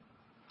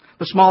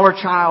 The smaller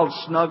child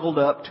snuggled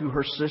up to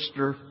her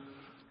sister,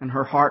 and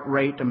her heart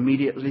rate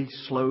immediately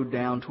slowed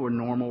down to a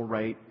normal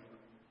rate.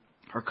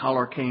 Her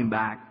color came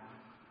back.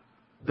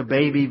 The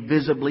baby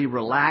visibly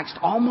relaxed,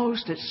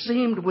 almost, it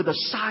seemed, with a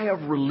sigh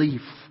of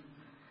relief.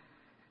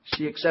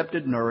 She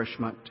accepted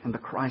nourishment, and the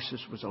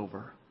crisis was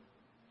over.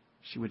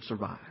 She would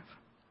survive.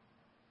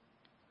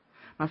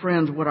 My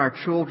friends, what our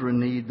children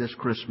need this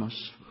Christmas,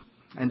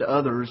 and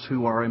others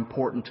who are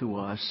important to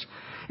us,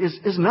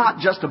 is not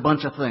just a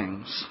bunch of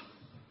things.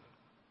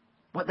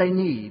 What they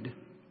need,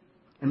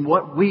 and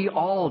what we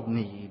all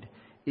need,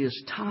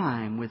 is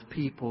time with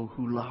people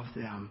who love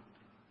them.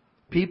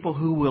 People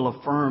who will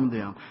affirm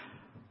them.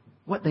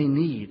 What they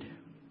need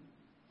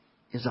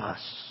is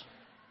us.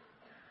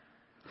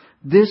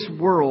 This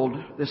world,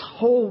 this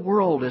whole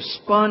world is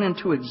spun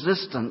into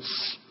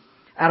existence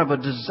out of a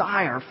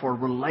desire for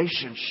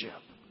relationship.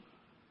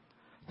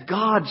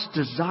 God's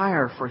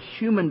desire for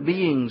human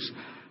beings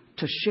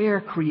to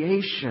share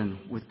creation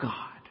with God.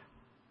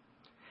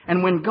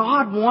 And when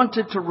God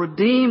wanted to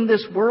redeem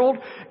this world,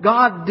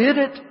 God did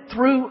it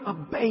through a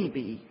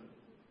baby,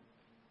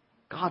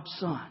 God's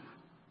Son.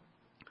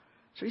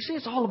 So you see,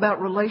 it's all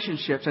about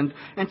relationships.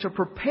 And to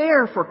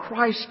prepare for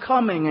Christ's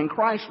coming and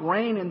Christ's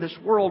reign in this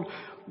world,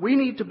 we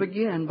need to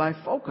begin by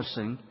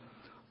focusing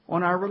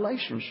on our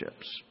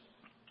relationships.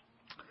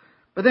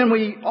 But then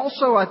we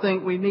also, I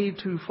think, we need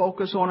to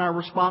focus on our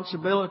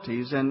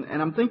responsibilities. And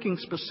I'm thinking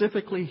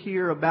specifically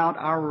here about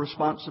our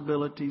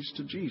responsibilities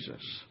to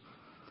Jesus.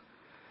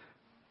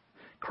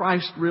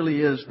 Christ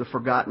really is the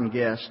forgotten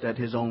guest at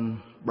His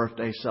own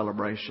birthday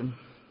celebration.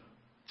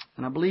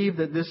 And I believe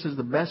that this is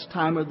the best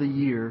time of the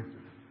year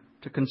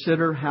to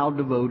consider how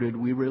devoted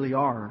we really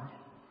are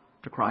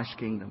to Christ's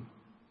kingdom.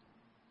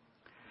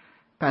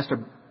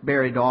 Pastor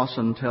Barry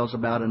Dawson tells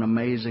about an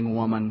amazing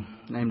woman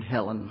named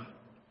Helen.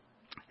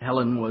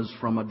 Helen was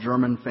from a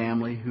German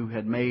family who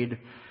had made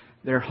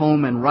their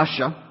home in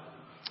Russia.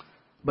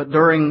 But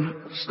during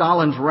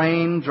Stalin's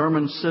reign,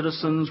 German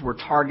citizens were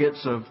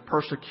targets of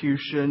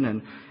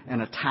persecution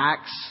and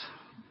attacks.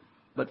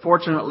 But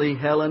fortunately,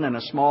 Helen and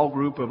a small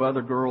group of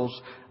other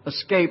girls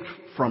escaped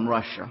from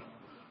Russia.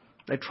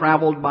 They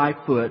traveled by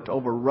foot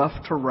over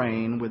rough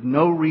terrain with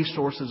no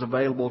resources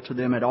available to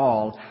them at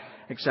all,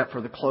 except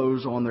for the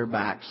clothes on their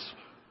backs,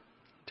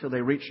 till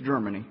they reached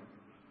Germany.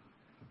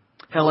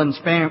 Helen's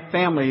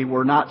family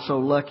were not so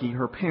lucky.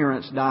 Her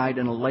parents died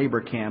in a labor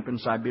camp in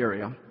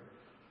Siberia.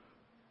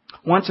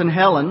 Once in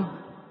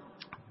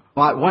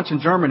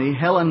Germany,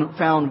 Helen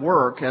found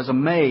work as a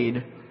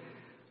maid,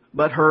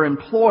 but her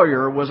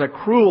employer was a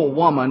cruel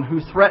woman who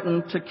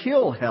threatened to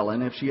kill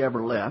Helen if she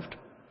ever left.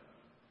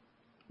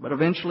 But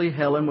eventually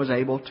Helen was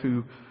able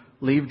to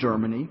leave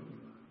Germany.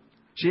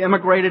 She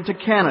emigrated to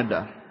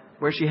Canada,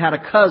 where she had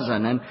a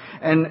cousin,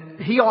 and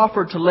he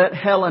offered to let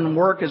Helen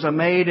work as a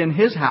maid in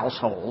his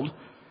household.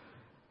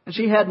 And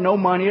she had no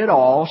money at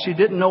all. She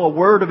didn't know a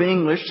word of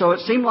English, so it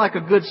seemed like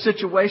a good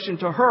situation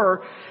to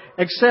her,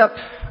 except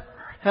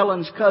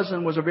Helen's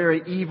cousin was a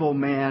very evil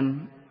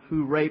man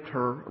who raped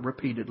her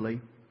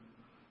repeatedly.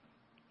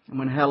 And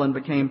when Helen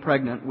became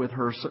pregnant with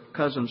her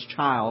cousin's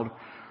child,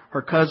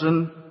 her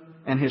cousin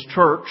and his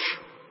church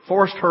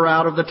forced her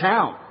out of the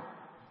town.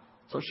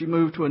 So she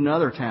moved to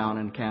another town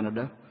in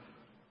Canada.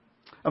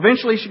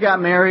 Eventually she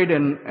got married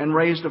and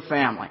raised a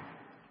family.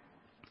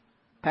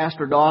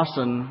 Pastor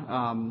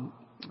Dawson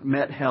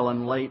met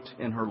Helen late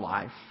in her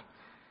life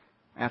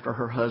after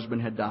her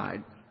husband had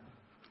died.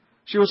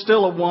 She was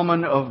still a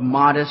woman of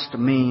modest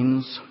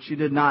means. She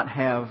did not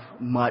have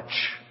much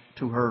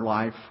to her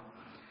life,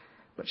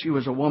 but she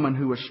was a woman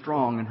who was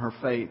strong in her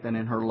faith and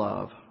in her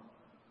love.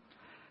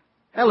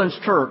 Helen's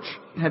church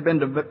had been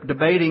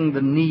debating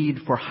the need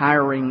for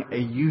hiring a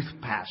youth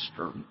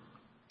pastor.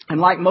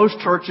 And like most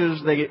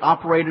churches, they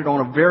operated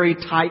on a very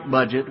tight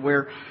budget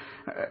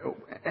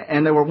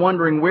and they were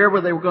wondering where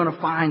they were going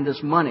to find this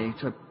money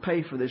to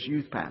pay for this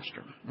youth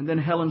pastor. And then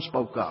Helen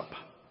spoke up.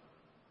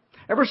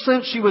 Ever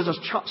since she was a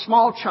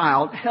small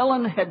child,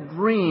 Helen had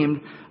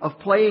dreamed of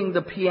playing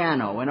the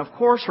piano. And of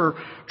course, her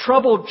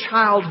troubled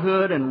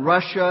childhood in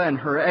Russia and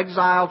her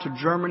exile to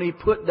Germany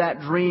put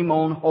that dream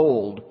on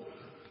hold.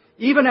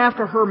 Even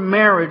after her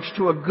marriage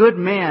to a good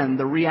man,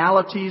 the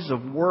realities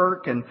of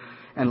work and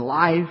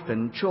life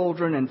and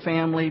children and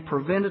family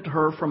prevented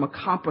her from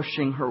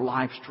accomplishing her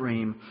life's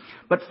dream.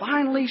 But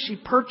finally, she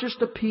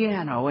purchased a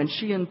piano, and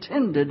she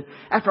intended,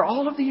 after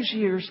all of these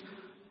years,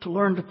 to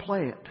learn to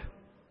play it.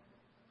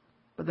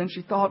 But then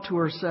she thought to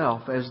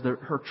herself, as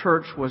her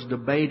church was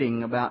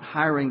debating about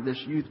hiring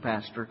this youth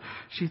pastor,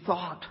 she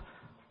thought,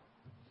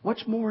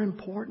 what's more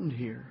important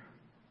here?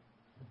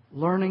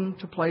 learning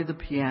to play the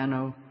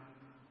piano,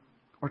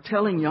 or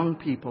telling young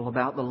people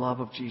about the love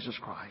of Jesus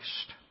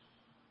Christ.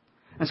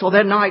 And so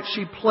that night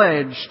she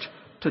pledged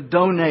to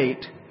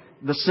donate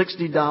the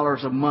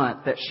 $60 a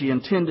month that she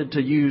intended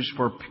to use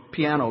for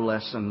piano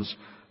lessons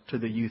to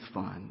the youth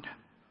fund.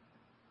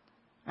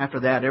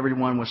 After that,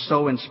 everyone was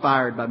so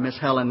inspired by Miss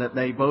Helen that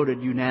they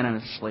voted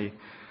unanimously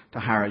to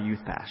hire a youth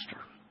pastor.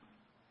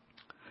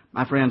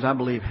 My friends, I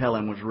believe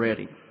Helen was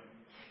ready.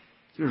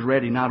 She was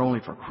ready not only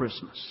for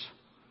Christmas,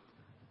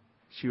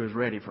 she was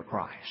ready for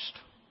Christ.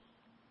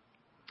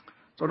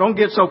 So don't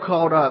get so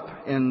caught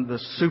up in the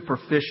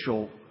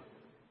superficial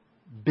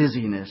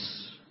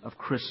busyness of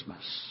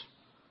Christmas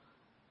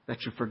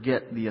that you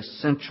forget the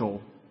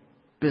essential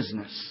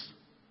business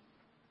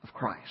of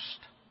Christ.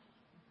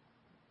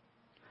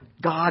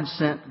 God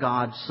sent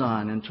God's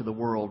Son into the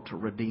world to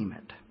redeem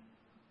it.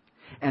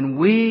 And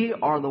we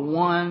are the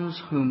ones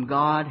whom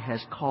God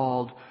has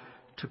called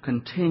to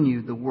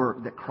continue the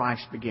work that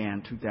Christ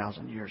began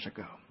 2,000 years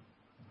ago.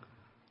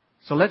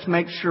 So let's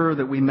make sure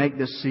that we make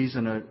this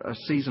season a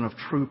season of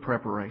true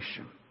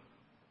preparation.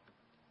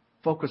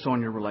 Focus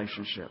on your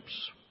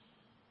relationships.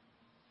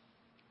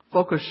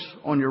 Focus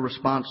on your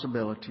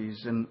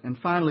responsibilities. And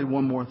finally,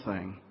 one more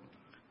thing.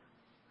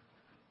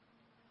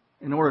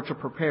 In order to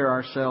prepare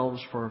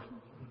ourselves for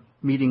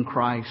meeting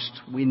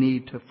Christ, we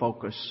need to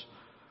focus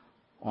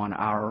on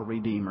our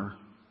Redeemer.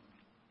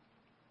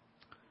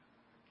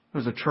 There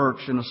was a church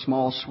in a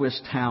small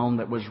Swiss town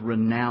that was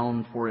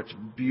renowned for its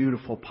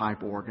beautiful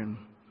pipe organ.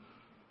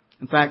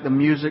 In fact, the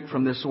music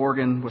from this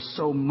organ was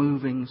so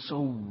moving,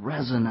 so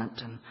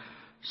resonant, and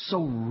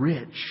so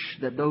rich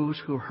that those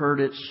who heard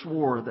it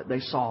swore that they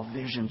saw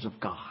visions of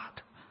God.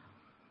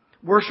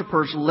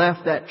 Worshippers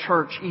left that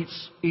church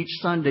each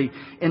Sunday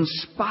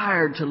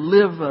inspired to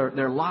live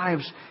their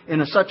lives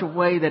in such a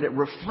way that it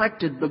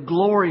reflected the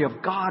glory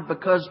of God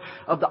because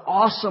of the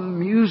awesome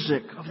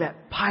music of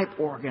that pipe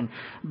organ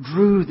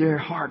drew their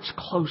hearts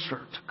closer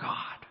to God.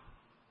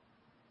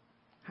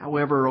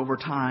 However, over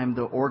time,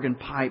 the organ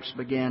pipes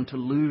began to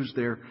lose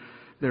their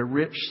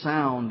rich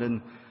sound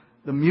and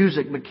the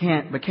music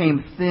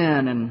became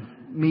thin and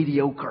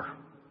mediocre.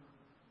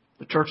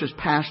 The church's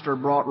pastor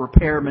brought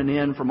repairmen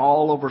in from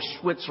all over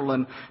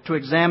Switzerland to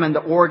examine the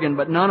organ,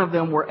 but none of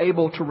them were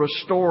able to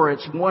restore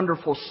its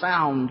wonderful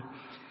sound.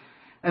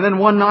 And then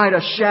one night,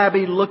 a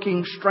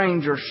shabby-looking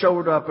stranger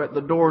showed up at the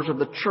doors of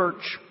the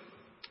church.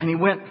 And he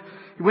went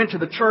to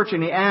the church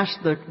and he asked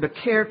the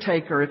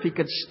caretaker if he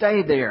could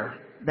stay there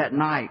that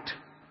night.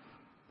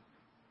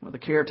 Well, the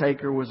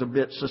caretaker was a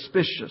bit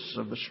suspicious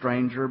of the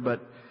stranger, but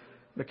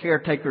the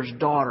caretaker's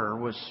daughter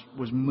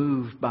was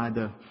moved by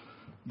the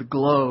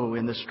glow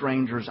in the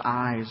stranger's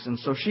eyes. And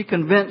so she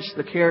convinced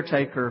the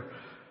caretaker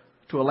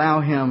to allow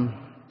him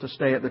to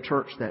stay at the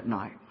church that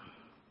night.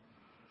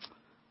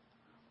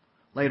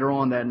 Later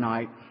on that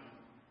night,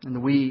 in the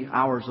wee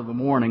hours of the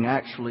morning,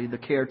 actually, the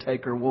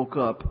caretaker woke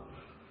up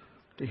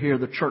to hear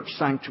the church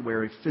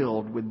sanctuary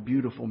filled with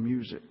beautiful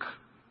music.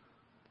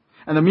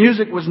 And the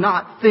music was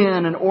not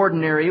thin and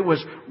ordinary. It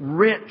was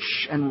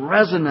rich and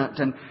resonant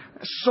and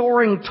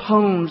soaring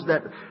tones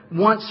that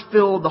once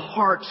filled the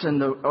hearts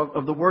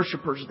of the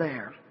worshipers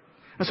there.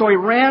 And so he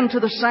ran to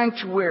the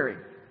sanctuary.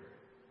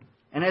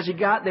 And as he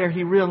got there,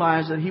 he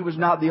realized that he was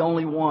not the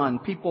only one.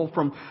 People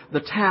from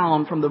the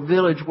town, from the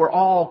village, were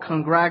all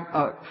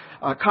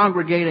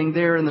congregating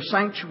there in the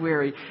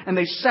sanctuary. And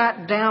they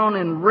sat down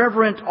in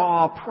reverent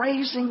awe,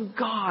 praising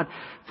God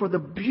for the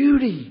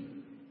beauty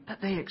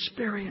that they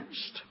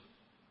experienced.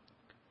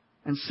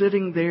 And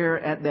sitting there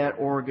at that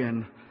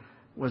organ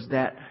was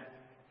that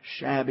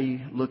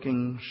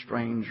shabby-looking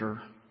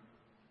stranger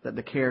that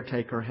the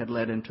caretaker had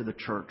led into the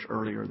church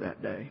earlier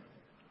that day.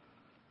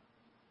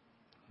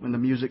 When the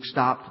music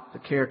stopped, the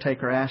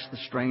caretaker asked the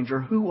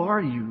stranger, "Who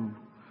are you?"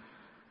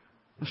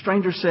 The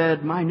stranger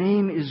said, "My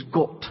name is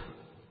Gott."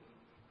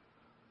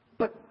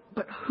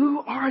 But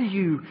who are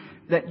you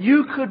that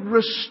you could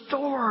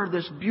restore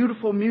this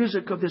beautiful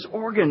music of this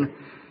organ?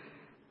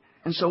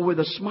 And so with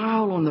a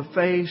smile on the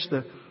face,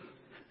 the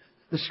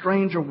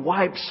stranger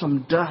wiped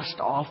some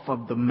dust off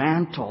of the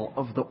mantle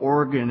of the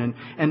organ.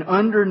 And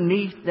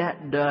underneath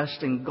that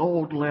dust in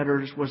gold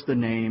letters was the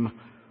name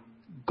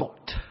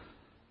Gott.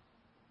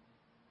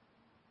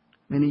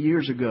 Many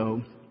years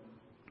ago,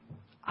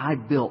 I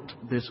built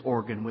this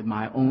organ with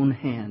my own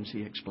hands,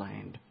 he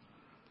explained.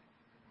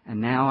 And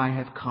now I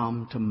have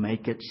come to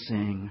make it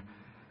sing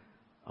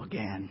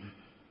again.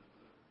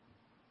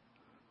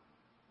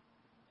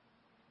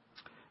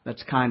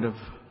 That's kind of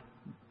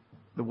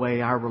the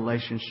way our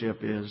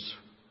relationship is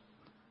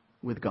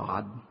with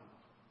God.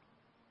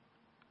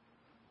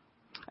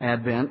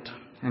 Advent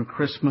and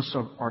Christmas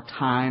are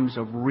times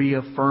of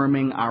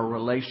reaffirming our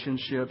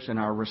relationships and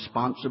our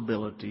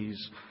responsibilities.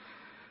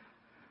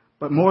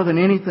 But more than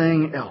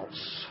anything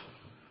else,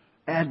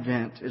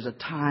 Advent is a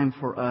time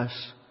for us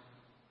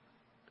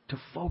to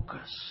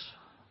focus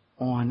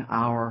on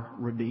our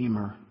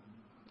Redeemer.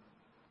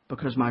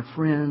 Because, my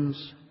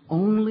friends,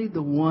 only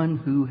the one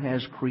who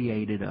has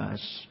created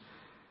us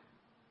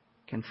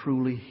can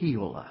truly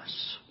heal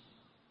us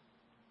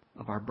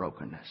of our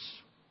brokenness.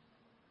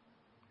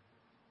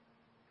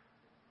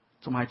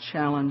 So my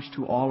challenge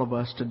to all of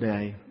us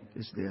today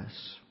is this.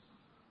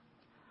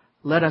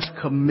 Let us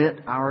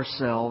commit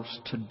ourselves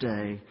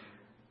today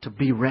to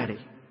be ready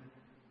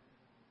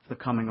for the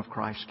coming of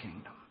Christ's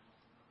kingdom.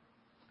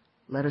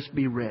 Let us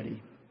be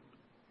ready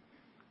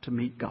to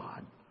meet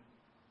God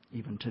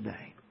even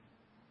today.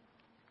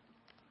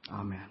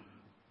 Amen.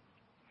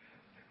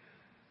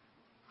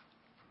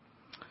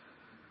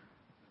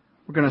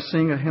 We're going to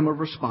sing a hymn of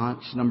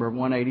response, number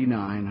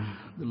 189,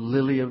 The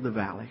Lily of the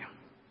Valley.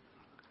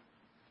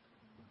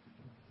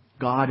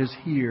 God is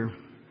here,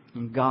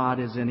 and God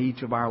is in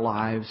each of our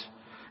lives.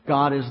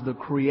 God is the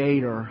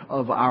creator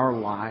of our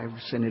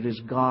lives, and it is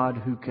God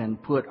who can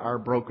put our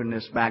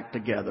brokenness back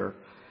together,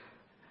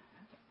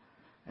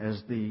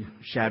 as the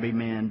shabby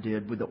man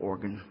did with the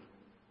organ.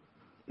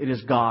 It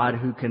is God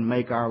who can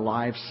make our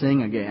lives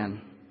sing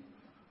again.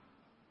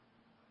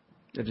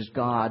 It is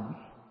God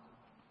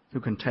who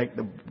can take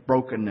the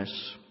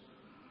brokenness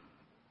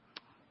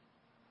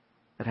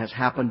that has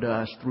happened to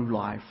us through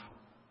life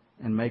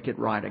and make it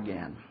right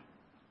again.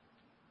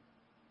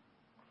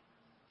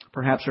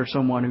 Perhaps there's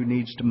someone who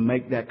needs to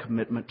make that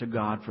commitment to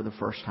God for the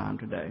first time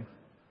today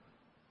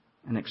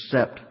and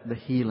accept the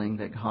healing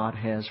that God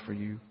has for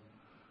you.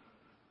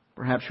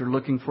 Perhaps you're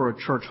looking for a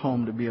church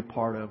home to be a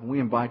part of. We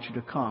invite you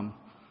to come.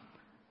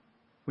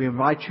 We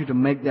invite you to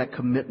make that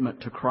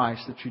commitment to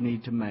Christ that you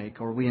need to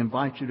make, or we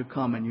invite you to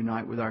come and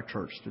unite with our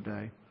church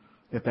today,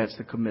 if that's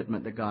the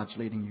commitment that God's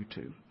leading you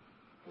to.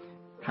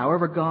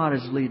 However God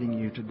is leading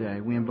you today,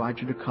 we invite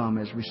you to come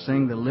as we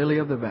sing the Lily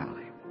of the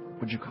Valley.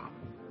 Would you come?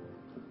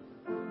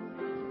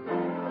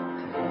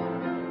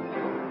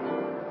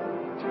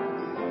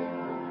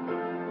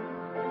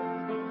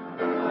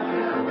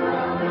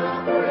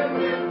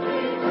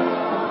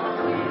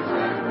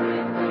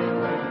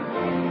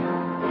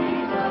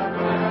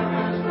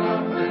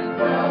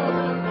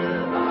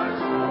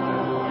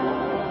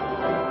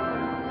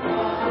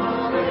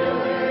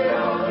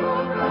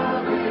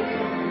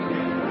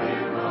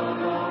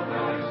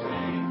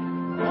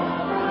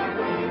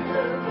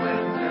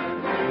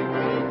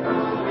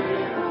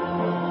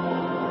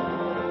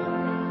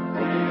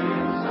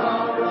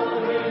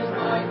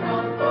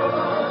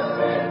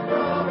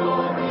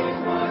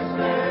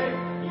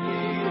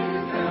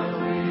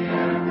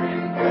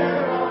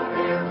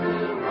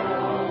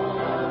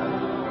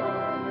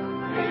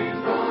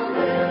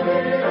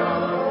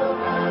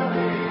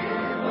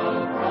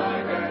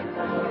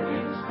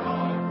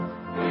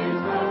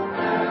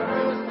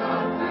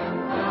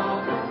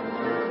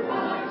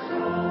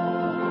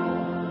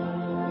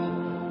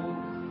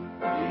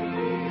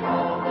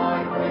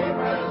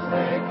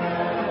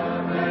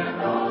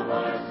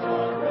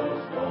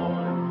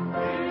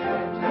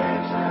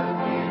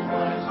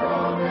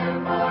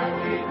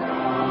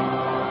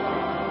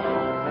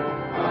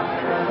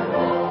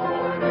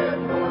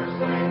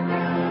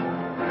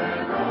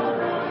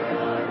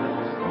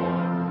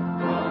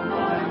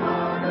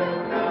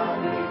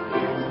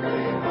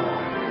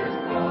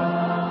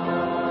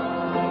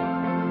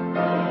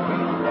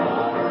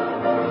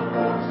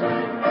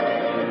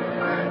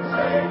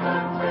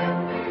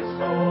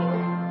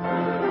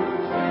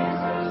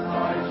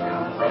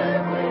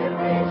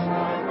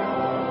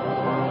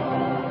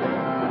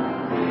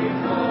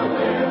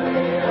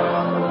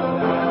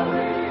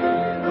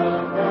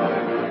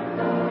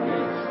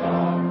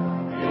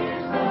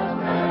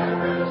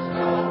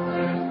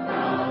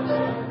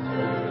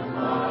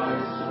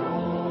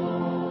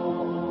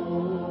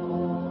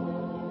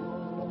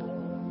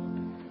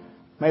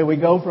 May we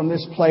go from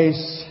this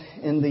place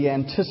in the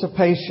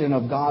anticipation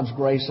of God's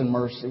grace and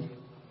mercy.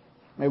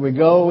 May we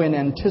go in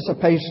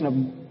anticipation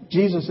of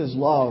Jesus'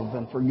 love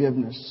and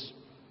forgiveness.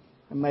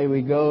 And may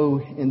we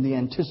go in the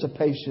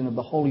anticipation of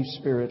the Holy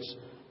Spirit's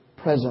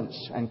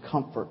presence and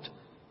comfort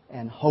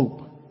and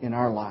hope in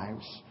our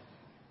lives.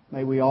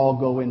 May we all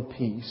go in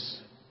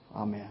peace.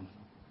 Amen.